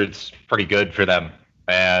 +700's pretty good for them,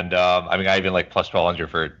 and I even like +1,200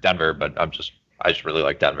 for Denver, but I just really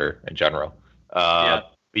like Denver in general.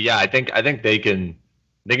 But yeah, I think they can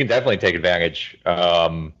definitely take advantage.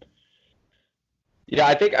 Yeah,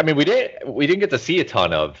 I think we didn't get to see a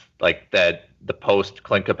ton of like that the post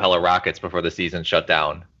Clint Capella Rockets before the season shut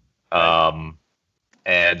down.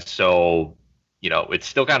 And so, it's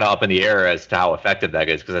still kind of up in the air as to how effective that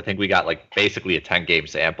is, because I think we got like basically a 10-game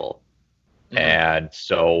sample. Mm-hmm. And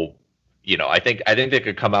so, I think they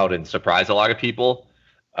could come out and surprise a lot of people.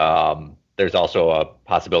 There's also a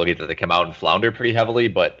possibility that they come out and flounder pretty heavily,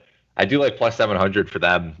 but I do like +700 for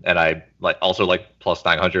them, and I also like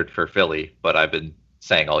 +900 for Philly, but I've been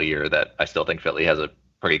saying all year that I still think Philly has a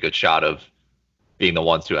pretty good shot of being the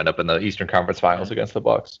ones to end up in the Eastern Conference Finals against the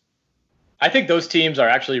Bucks. I think those teams are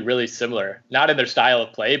actually really similar, not in their style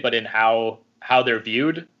of play, but in how they're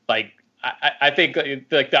viewed. Like I think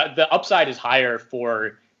the upside is higher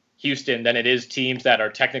for Houston than it is teams that are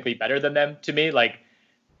technically better than them. To me, like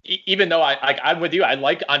even though I'm with you,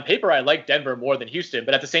 on paper, I like Denver more than Houston,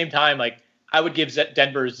 but at the same time, like I would give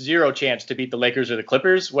Denver zero chance to beat the Lakers or the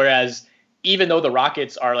Clippers. Whereas even though the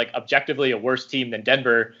Rockets are like objectively a worse team than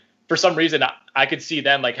Denver, for some reason, I could see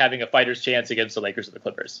them like having a fighter's chance against the Lakers or the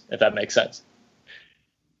Clippers, if that makes sense.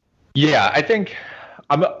 Yeah, I think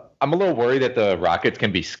I'm a little worried that the Rockets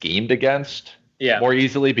can be schemed against more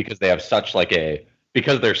easily because they have such like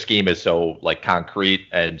because their scheme is so like concrete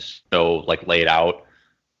and so like laid out,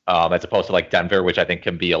 as opposed to like Denver, which I think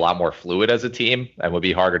can be a lot more fluid as a team and would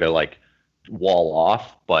be harder to like wall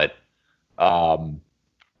off. But I'm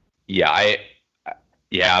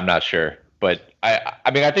not sure. But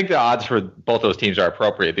I mean, I think the odds for both those teams are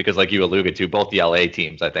appropriate because, like you alluded to, both the LA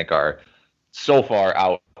teams, I think, are so far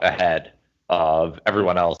out ahead of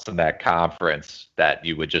everyone else in that conference that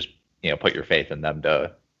you would just, put your faith in them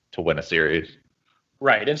to win a series.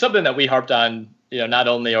 Right. And something that we harped on, not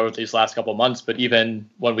only over these last couple of months, but even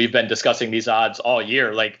when we've been discussing these odds all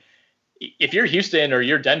year, like if you're Houston or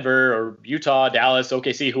you're Denver or Utah, Dallas,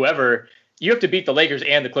 OKC, whoever, you have to beat the Lakers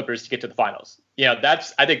and the Clippers to get to the finals.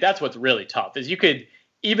 I think that's what's really tough is you could,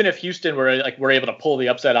 even if Houston were able to pull the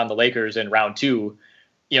upset on the Lakers in round 2,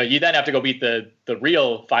 you then have to go beat the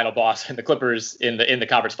real final boss and the Clippers in the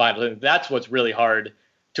conference finals. And that's what's really hard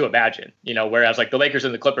to imagine, whereas like the Lakers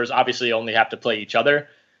and the Clippers obviously only have to play each other.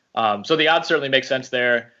 So the odds certainly make sense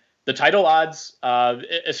there. The title odds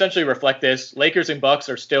essentially reflect this. Lakers and Bucks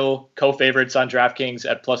are still co-favorites on DraftKings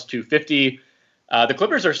at plus 250. The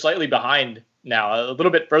Clippers are slightly behind now, a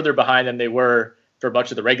little bit further behind than they were for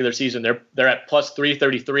much of the regular season. They're at plus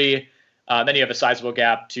 333. Then you have a sizable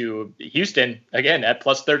gap to Houston, again, at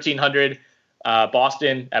plus 1,300.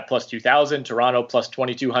 Boston at plus 2,000. Toronto plus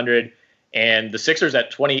 2,200. And the Sixers at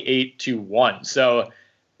 28-1. So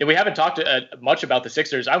we haven't talked much about the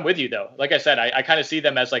Sixers. I'm with you, though. Like I said, I kind of see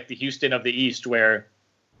them as like the Houston of the East, where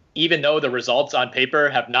even though the results on paper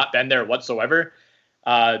have not been there whatsoever,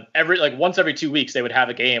 once every 2 weeks they would have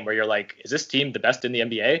a game where you're like, is this team the best in the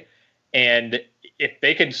NBA? And if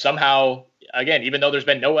they can somehow, again, even though there's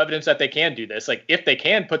been no evidence that they can do this, like if they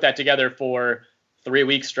can put that together for 3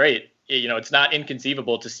 weeks straight, it's not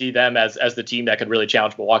inconceivable to see them as the team that could really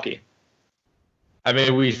challenge Milwaukee. I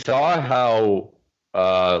mean, we saw how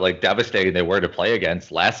devastating they were to play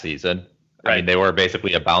against last season. Right. I mean, they were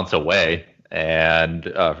basically a bounce away and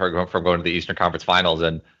from going to the Eastern Conference Finals.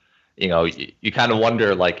 And you kind of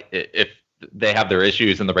wonder like if they have their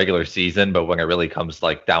issues in the regular season, but when it really comes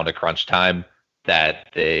like down to crunch time, that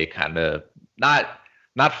they kind of not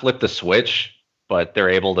flip the switch, but they're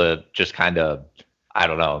able to just kind of, I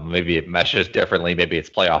don't know, maybe it meshes differently. Maybe it's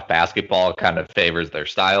playoff basketball kind of favors their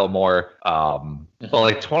style more. But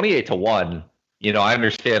like 28-1, I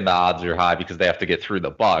understand the odds are high because they have to get through the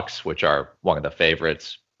Bucks, which are one of the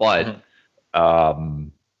favorites. But I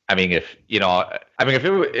mean, if the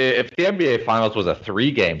NBA Finals was a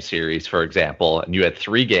 3-game series, for example, and you had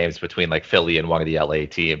 3 games between like Philly and one of the LA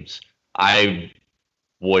teams, I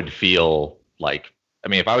would feel like, I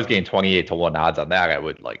mean, if I was getting 28-1 odds on that, I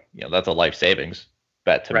would that's a life savings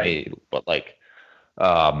bet to me. But I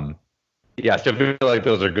still feel like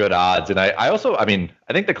those are good odds. And I also, I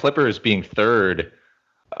think the Clippers being third,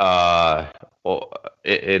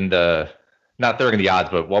 in the, not third in the odds,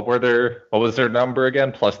 but what was their number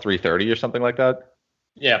again? Plus 330 or something like that?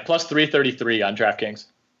 Yeah, plus 333 on DraftKings.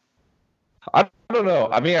 I don't know.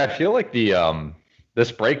 I mean, I feel like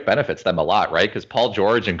this break benefits them a lot, right? Because Paul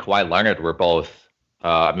George and Kawhi Leonard were both,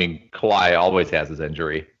 Kawhi always has his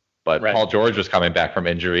injury, but Paul George was coming back from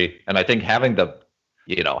injury. And I think having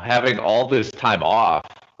all this time off,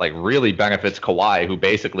 really benefits Kawhi, who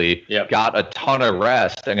basically got a ton of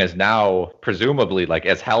rest and is now presumably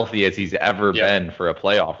as healthy as he's ever been for a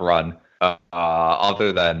playoff run,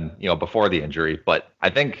 other than, before the injury. But I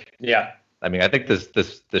think, I think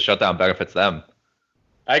this shutdown benefits them.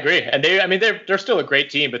 I agree. And they're still a great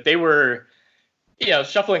team, but they were,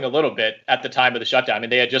 shuffling a little bit at the time of the shutdown. I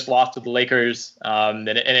mean, they had just lost to the Lakers, and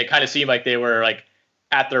it kind of seemed like they were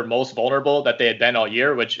at their most vulnerable that they had been all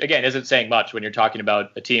year, which again isn't saying much when you're talking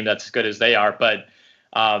about a team that's as good as they are. But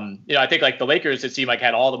I think the Lakers, it seemed like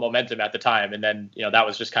had all the momentum at the time, and then that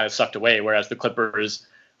was just kind of sucked away. Whereas the Clippers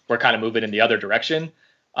were kind of moving in the other direction.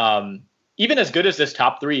 Even as good as this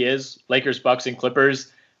top 3 is, Lakers, Bucks, and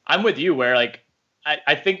Clippers, I'm with you. Where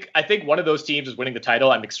I think one of those teams is winning the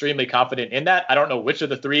title. I'm extremely confident in that. I don't know which of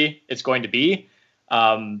the 3 it's going to be.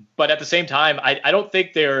 But at the same time, I don't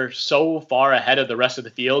think they're so far ahead of the rest of the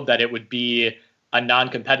field that it would be a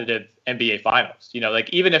non-competitive NBA Finals.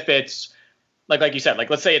 Even if it's like you said,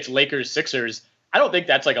 let's say it's Lakers Sixers, I don't think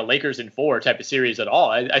that's a Lakers in 4 type of series at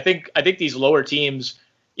all. I think these lower teams,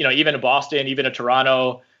 even a Boston, even a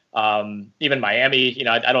Toronto, Even Miami, you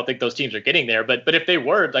know, I don't think those teams are getting there, but if they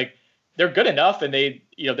were, like, they're good enough, and they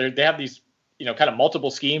have these, you know, kind of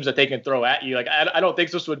multiple schemes that they can throw at you. Like, I don't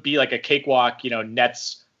think this would be like a cakewalk, you know,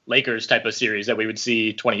 Nets Lakers type of series that we would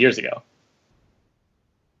see 20 years ago.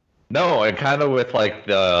 No, and kind of with like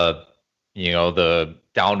the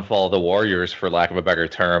downfall of the Warriors, for lack of a better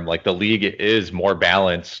term, like the league is more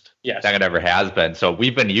balanced than it ever has been. So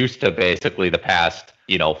we've been used to basically the past,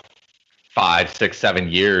 5, 6, 7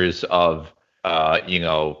 years of,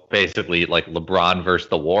 basically like LeBron versus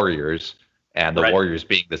the Warriors, and the Warriors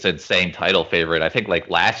being this insane title favorite. I think like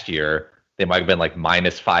last year they might have been like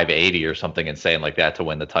minus 580 or something insane like that to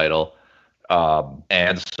win the title.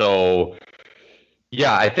 And so,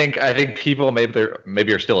 yeah, I think people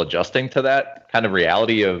maybe are still adjusting to that kind of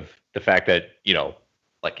reality of the fact that,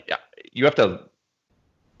 like you have to,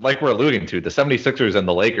 like we're alluding to, the 76ers and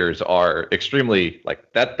the Lakers are extremely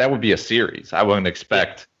like that would be a series. I wouldn't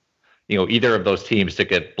expect, either of those teams to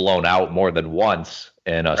get blown out more than once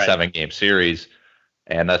in a 7-game series.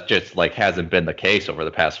 And that's just like hasn't been the case over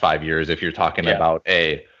the past 5 years. If you're talking about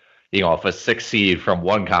if a 6 seed from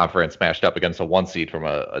one conference matched up against a 1 seed from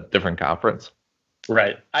a different conference.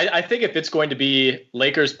 Right. I think if it's going to be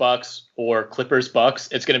Lakers Bucks or Clippers Bucks,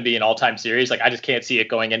 it's going to be an all-time series. Like, I just can't see it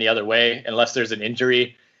going any other way unless there's an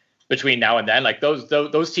injury between now and then. Like,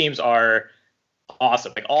 those teams are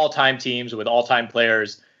awesome. Like, all-time teams with all-time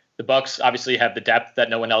players. The Bucks obviously have the depth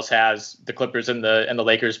that no one else has. The Clippers and the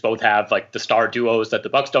Lakers both have like the star duos that the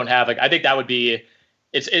Bucks don't have. Like, I think that would be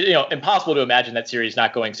it's impossible to imagine that series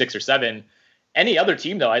not going 6 or 7. Any other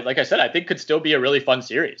team, though, like I said, I think could still be a really fun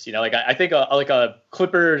series. Like I think a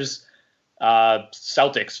Clippers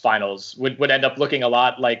Celtics finals would end up looking a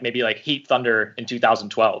lot like maybe like Heat Thunder in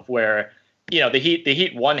 2012, where the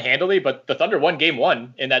Heat won handily, but the Thunder won Game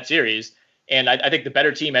 1 in that series. And I think the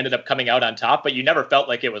better team ended up coming out on top, but you never felt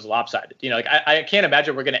like it was lopsided. Like I can't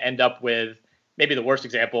imagine we're going to end up with maybe the worst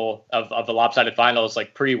example of the lopsided finals,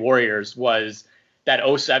 like pre-Warriors, was that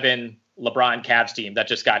 2007 LeBron Cavs team that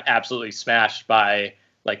just got absolutely smashed by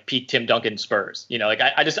like peak Tim Duncan Spurs.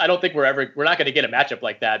 I don't think we're not going to get a matchup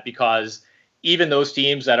like that, because even those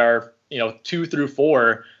teams that are 2 through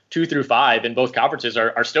 4, 2 through 5 in both conferences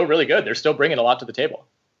are still really good. They're still bringing a lot to the table.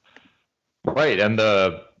 Right, and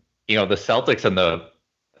the Celtics and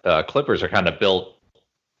the Clippers are kind of built,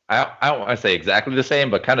 I don't want to say exactly the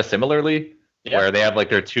same, but kind of similarly, where they have like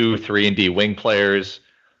their 2, 3 and D wing players,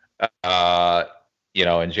 and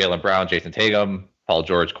Jaylen Brown, Jason Tatum, Paul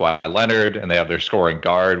George, Kawhi Leonard, and they have their scoring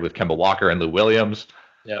guard with Kemba Walker and Lou Williams.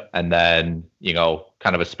 Yep. And then,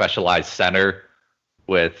 kind of a specialized center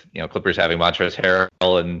with, Clippers having Montrezl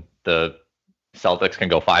Harrell, and the Celtics can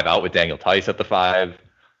go 5 out with Daniel Tice at the 5.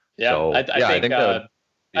 Yeah, so, I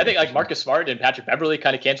think like Marcus Smart and Patrick Beverley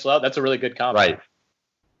kind of cancel out. That's a really good combo. Right.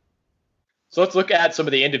 So let's look at some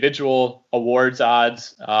of the individual awards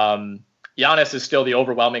odds. Giannis is still the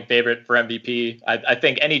overwhelming favorite for MVP. I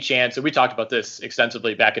think any chance, and we talked about this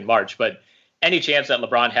extensively back in March, but any chance that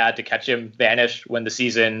LeBron had to catch him vanished when the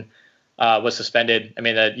season was suspended. I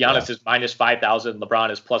mean, Giannis is minus 5,000. LeBron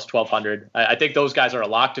is plus 1,200. I think those guys are a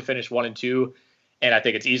lock to finish 1 and 2, and I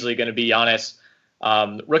think it's easily going to be Giannis.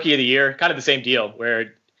 Rookie of the year, kind of the same deal,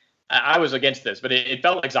 where I was against this, but it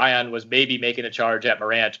felt like Zion was maybe making a charge at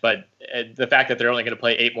Morant, but the fact that they're only going to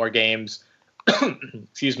play 8 more games,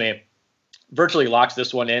 excuse me, virtually locks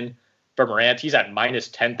this one in for Morant. He's at minus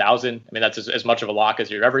 10,000. I mean, that's as much of a lock as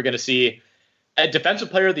you're ever going to see. Defensive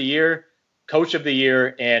player of the year, coach of the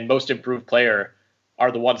year, and most improved player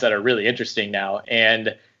are the ones that are really interesting now.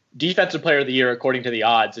 And defensive player of the year, according to the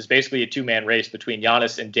odds, is basically a 2-man race between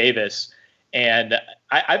Giannis and Davis. And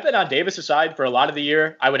I've been on Davis' side for a lot of the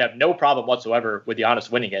year. I would have no problem whatsoever with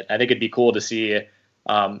Giannis winning it. I think it'd be cool to see an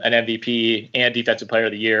MVP and defensive player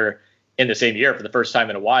of the year in the same year for the first time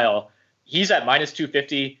in a while. He's at minus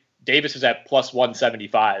 250. Davis is at plus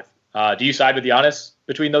 175. Do you side with Giannis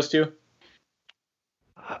between those two?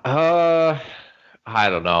 I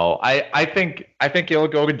don't know. I think you'll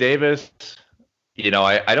go with Davis.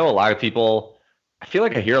 I know a lot of people. I feel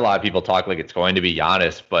like I hear a lot of people talk like it's going to be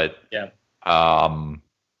Giannis, but yeah.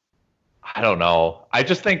 I don't know. I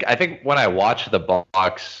think when I watch the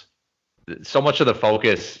Bucks, so much of the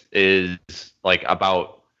focus is like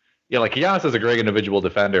about. Like Giannis is a great individual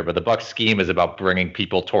defender, but the Bucks scheme is about bringing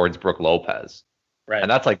people towards Brook Lopez. Right. And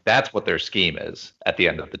that's what their scheme is at the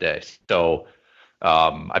end of the day. So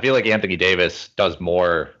I feel like Anthony Davis does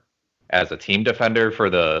more as a team defender for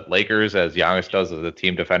the Lakers as Giannis does as a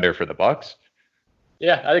team defender for the Bucks.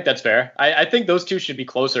 Yeah, I think that's fair. I think those two should be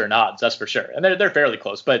closer in odds, that's for sure. And they're fairly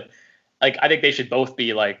close, but like I think they should both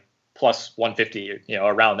be like plus 150,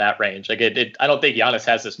 around that range. Like I don't think Giannis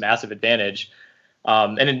has this massive advantage.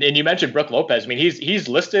 And you mentioned Brook Lopez. I mean, he's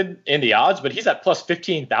listed in the odds, but he's at plus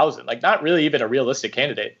 15,000. Like, not really even a realistic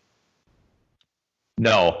candidate.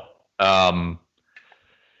 No.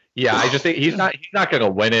 Yeah, I just think he's not going to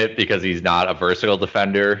win it because he's not a versatile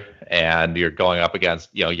defender, and you're going up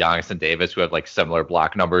against Giannis and Davis, who have like similar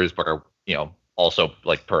block numbers, but are also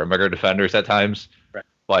like perimeter defenders at times. Right.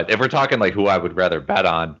 But if we're talking like who I would rather bet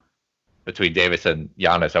on between Davis and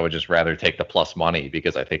Giannis, I would just rather take the plus money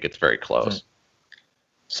because I think it's very close. Mm-hmm.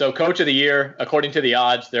 So Coach of the Year, according to the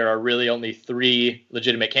odds, there are really only 3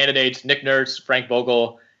 legitimate candidates: Nick Nurse, Frank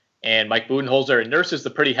Vogel, and Mike Budenholzer. And Nurse is the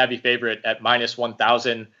pretty heavy favorite at minus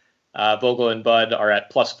 1,000. Vogel and Bud are at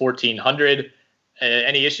plus 1,400.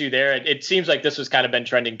 Any issue there? It seems like this has kind of been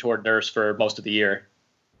trending toward Nurse for most of the year.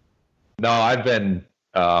 No, I've been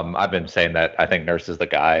saying that I think Nurse is the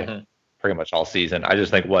guy pretty much all season. I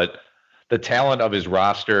just think what the talent of his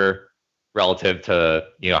roster relative to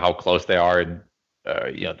how close they are, and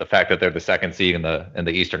the fact that they're the second seed in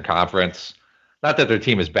the Eastern Conference. Not that their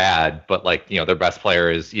team is bad, but like their best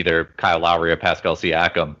player is either Kyle Lowry or Pascal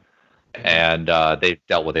Siakam, and they've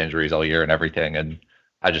dealt with injuries all year and everything. And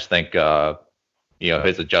I just think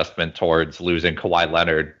his adjustment towards losing Kawhi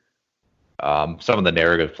Leonard. Some of the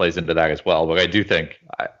narrative plays into that as well, but I do think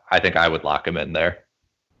I would lock him in there.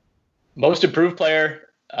 Most improved player,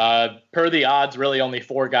 per the odds, really only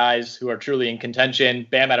 4 guys who are truly in contention.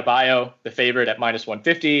 Bam Adebayo, the favorite at minus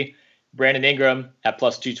 150. Brandon Ingram at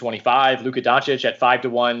plus 225. Luka Doncic at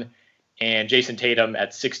 5-1, and Jason Tatum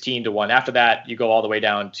at 16-1. After that, you go all the way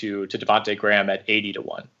down to Devontae Graham at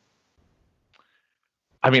 80-1.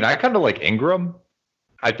 I mean, I kind of like Ingram.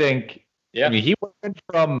 I think. Yeah. I mean,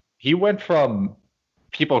 he went from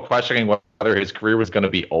people questioning whether his career was going to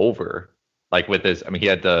be over, like with his. I mean, he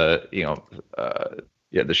had the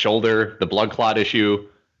the shoulder, the blood clot issue,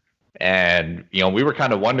 and we were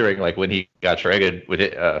kind of wondering, like, when he got traded with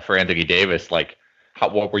it for Anthony Davis, like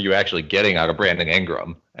what were you actually getting out of Brandon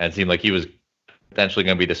Ingram? And it seemed like he was potentially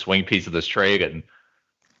going to be the swing piece of this trade, and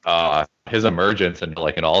his emergence into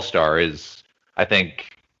like an all-star is, I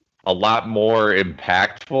think, a lot more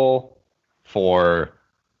impactful for.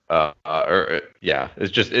 It's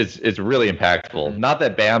really impactful. Not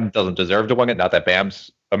that Bam doesn't deserve to win it. Not that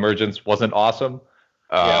Bam's emergence wasn't awesome.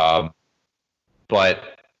 But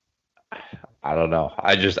I don't know.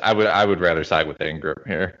 I would rather side with Ingram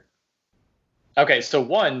here. Okay, so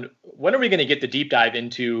when are we going to get the deep dive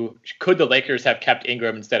into could the Lakers have kept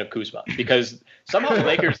Ingram instead of Kuzma? Because somehow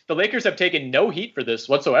the Lakers have taken no heat for this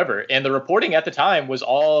whatsoever, and the reporting at the time was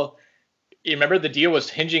all. You remember the deal was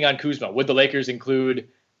hinging on Kuzma. Would the Lakers include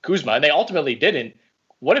Kuzma? And they ultimately didn't.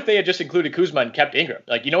 What if they had just included Kuzma and kept Ingram?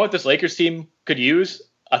 Like, what this Lakers team could use?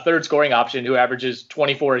 A third scoring option who averages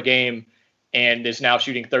 24 a game and is now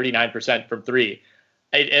shooting 39% from 3.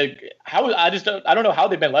 I don't know how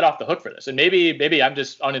they've been let off the hook for this. And maybe I'm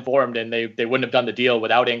just uninformed, and they wouldn't have done the deal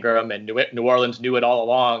without Ingram, and New Orleans knew it all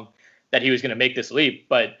along that he was going to make this leap.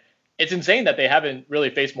 But it's insane that they haven't really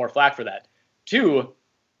faced more flack for that. 2,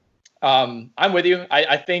 I'm with you.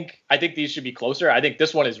 I think these should be closer. I think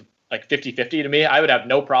this one is like 50-50 to me. I would have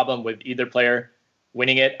no problem with either player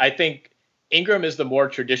winning it. I think Ingram is the more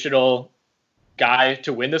traditional guy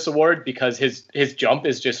to win this award because his jump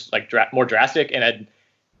is just like more drastic, and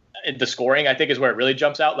the scoring I think is where it really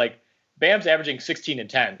jumps out. Like Bam's averaging 16 and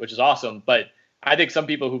 10, which is awesome, but I think some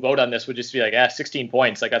people who vote on this would just be like, 16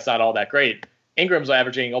 points, like that's not all that great. Ingram's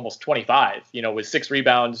averaging almost 25, with 6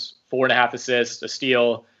 rebounds, 4.5 assists, a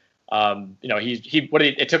steal.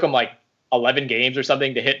 It took him like 11 games or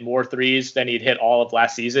something to hit more threes than he'd hit all of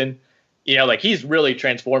last season. He's really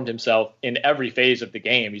transformed himself in every phase of the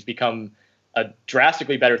game. He's become a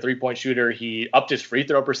drastically better 3-point shooter. He upped his free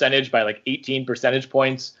throw percentage by like 18 percentage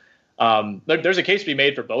points. There's a case to be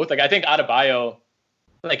made for both. Like, I think Adebayo,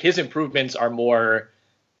 like his improvements are more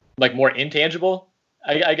intangible,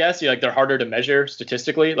 I guess. They're harder to measure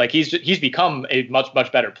statistically. Like he's become a much,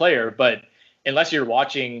 much better player, but unless you're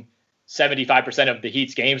watching 75% of the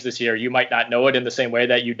Heat's games this year, you might not know it in the same way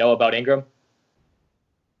that you know about Ingram.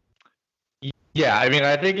 Yeah, I mean,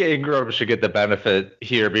 I think Ingram should get the benefit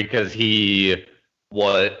here because he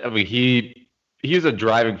was a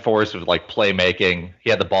driving force of like playmaking. He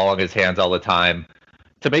had the ball in his hands all the time.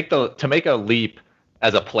 To make a leap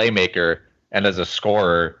as a playmaker and as a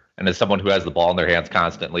scorer and as someone who has the ball in their hands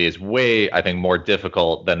constantly is way, I think, more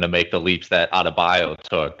difficult than to make the leaps that Adebayo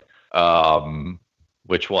took.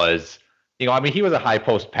 Which was, he was a high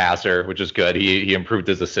post passer, which is good. He improved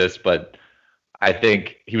his assists, but I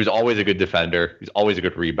think he was always a good defender. He's always a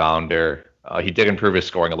good rebounder. He did improve his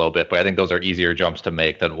scoring a little bit, but I think those are easier jumps to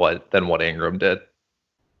make than what Ingram did.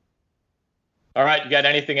 All right, you got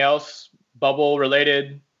anything else bubble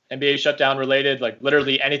related, NBA shutdown related, like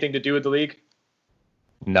literally anything to do with the league?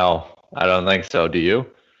 No, I don't think so. Do you?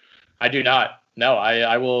 I do not. No,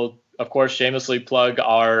 I will, of course, shamelessly plug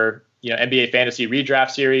our NBA Fantasy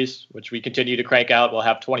Redraft Series, which we continue to crank out. We'll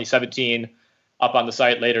have 2017 up on the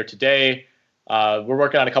site later today. We're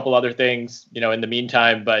working on a couple other things, in the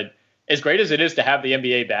meantime. But as great as it is to have the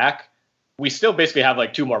NBA back, we still basically have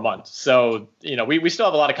like 2 more months. So, we still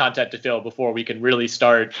have a lot of content to fill before we can really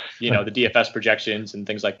start, the DFS projections and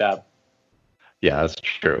things like that. Yeah, that's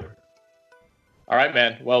true. All right,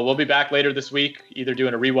 man. Well, we'll be back later this week, either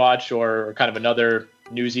doing a rewatch or kind of another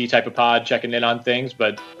newsy type of pod, checking in on things,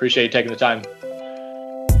 but appreciate you taking the time.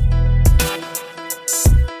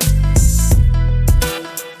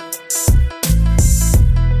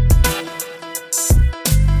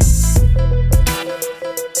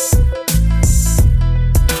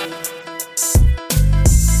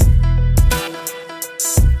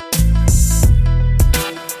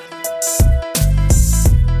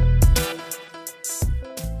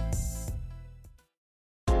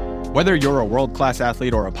 Whether you're a world-class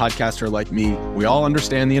athlete or a podcaster like me, we all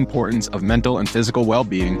understand the importance of mental and physical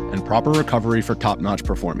well-being and proper recovery for top-notch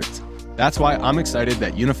performance. That's why I'm excited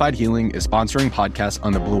that Unified Healing is sponsoring podcasts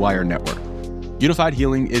on the Blue Wire Network. Unified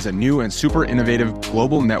Healing is a new and super innovative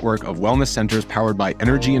global network of wellness centers powered by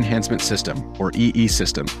Energy Enhancement System, or EE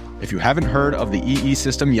System. If you haven't heard of the EE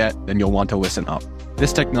System yet, then you'll want to listen up.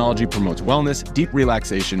 This technology promotes wellness, deep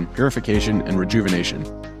relaxation, purification, and rejuvenation.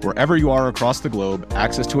 Wherever you are across the globe,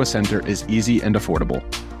 access to a center is easy and affordable.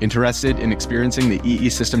 Interested in experiencing the EE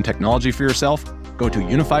System technology for yourself? Go to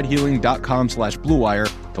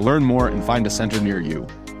unifiedhealing.com/bluewire to learn more and find a center near you.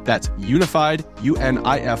 That's unified,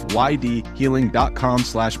 UNIFYD,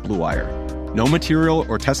 healing.com/bluewire. No material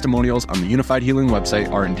or testimonials on the Unified Healing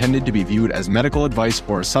website are intended to be viewed as medical advice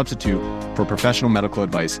or a substitute for professional medical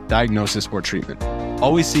advice, diagnosis, or treatment.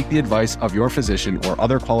 Always seek the advice of your physician or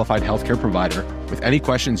other qualified healthcare provider with any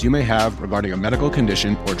questions you may have regarding a medical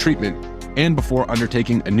condition or treatment and before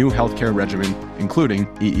undertaking a new healthcare regimen, including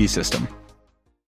EE System.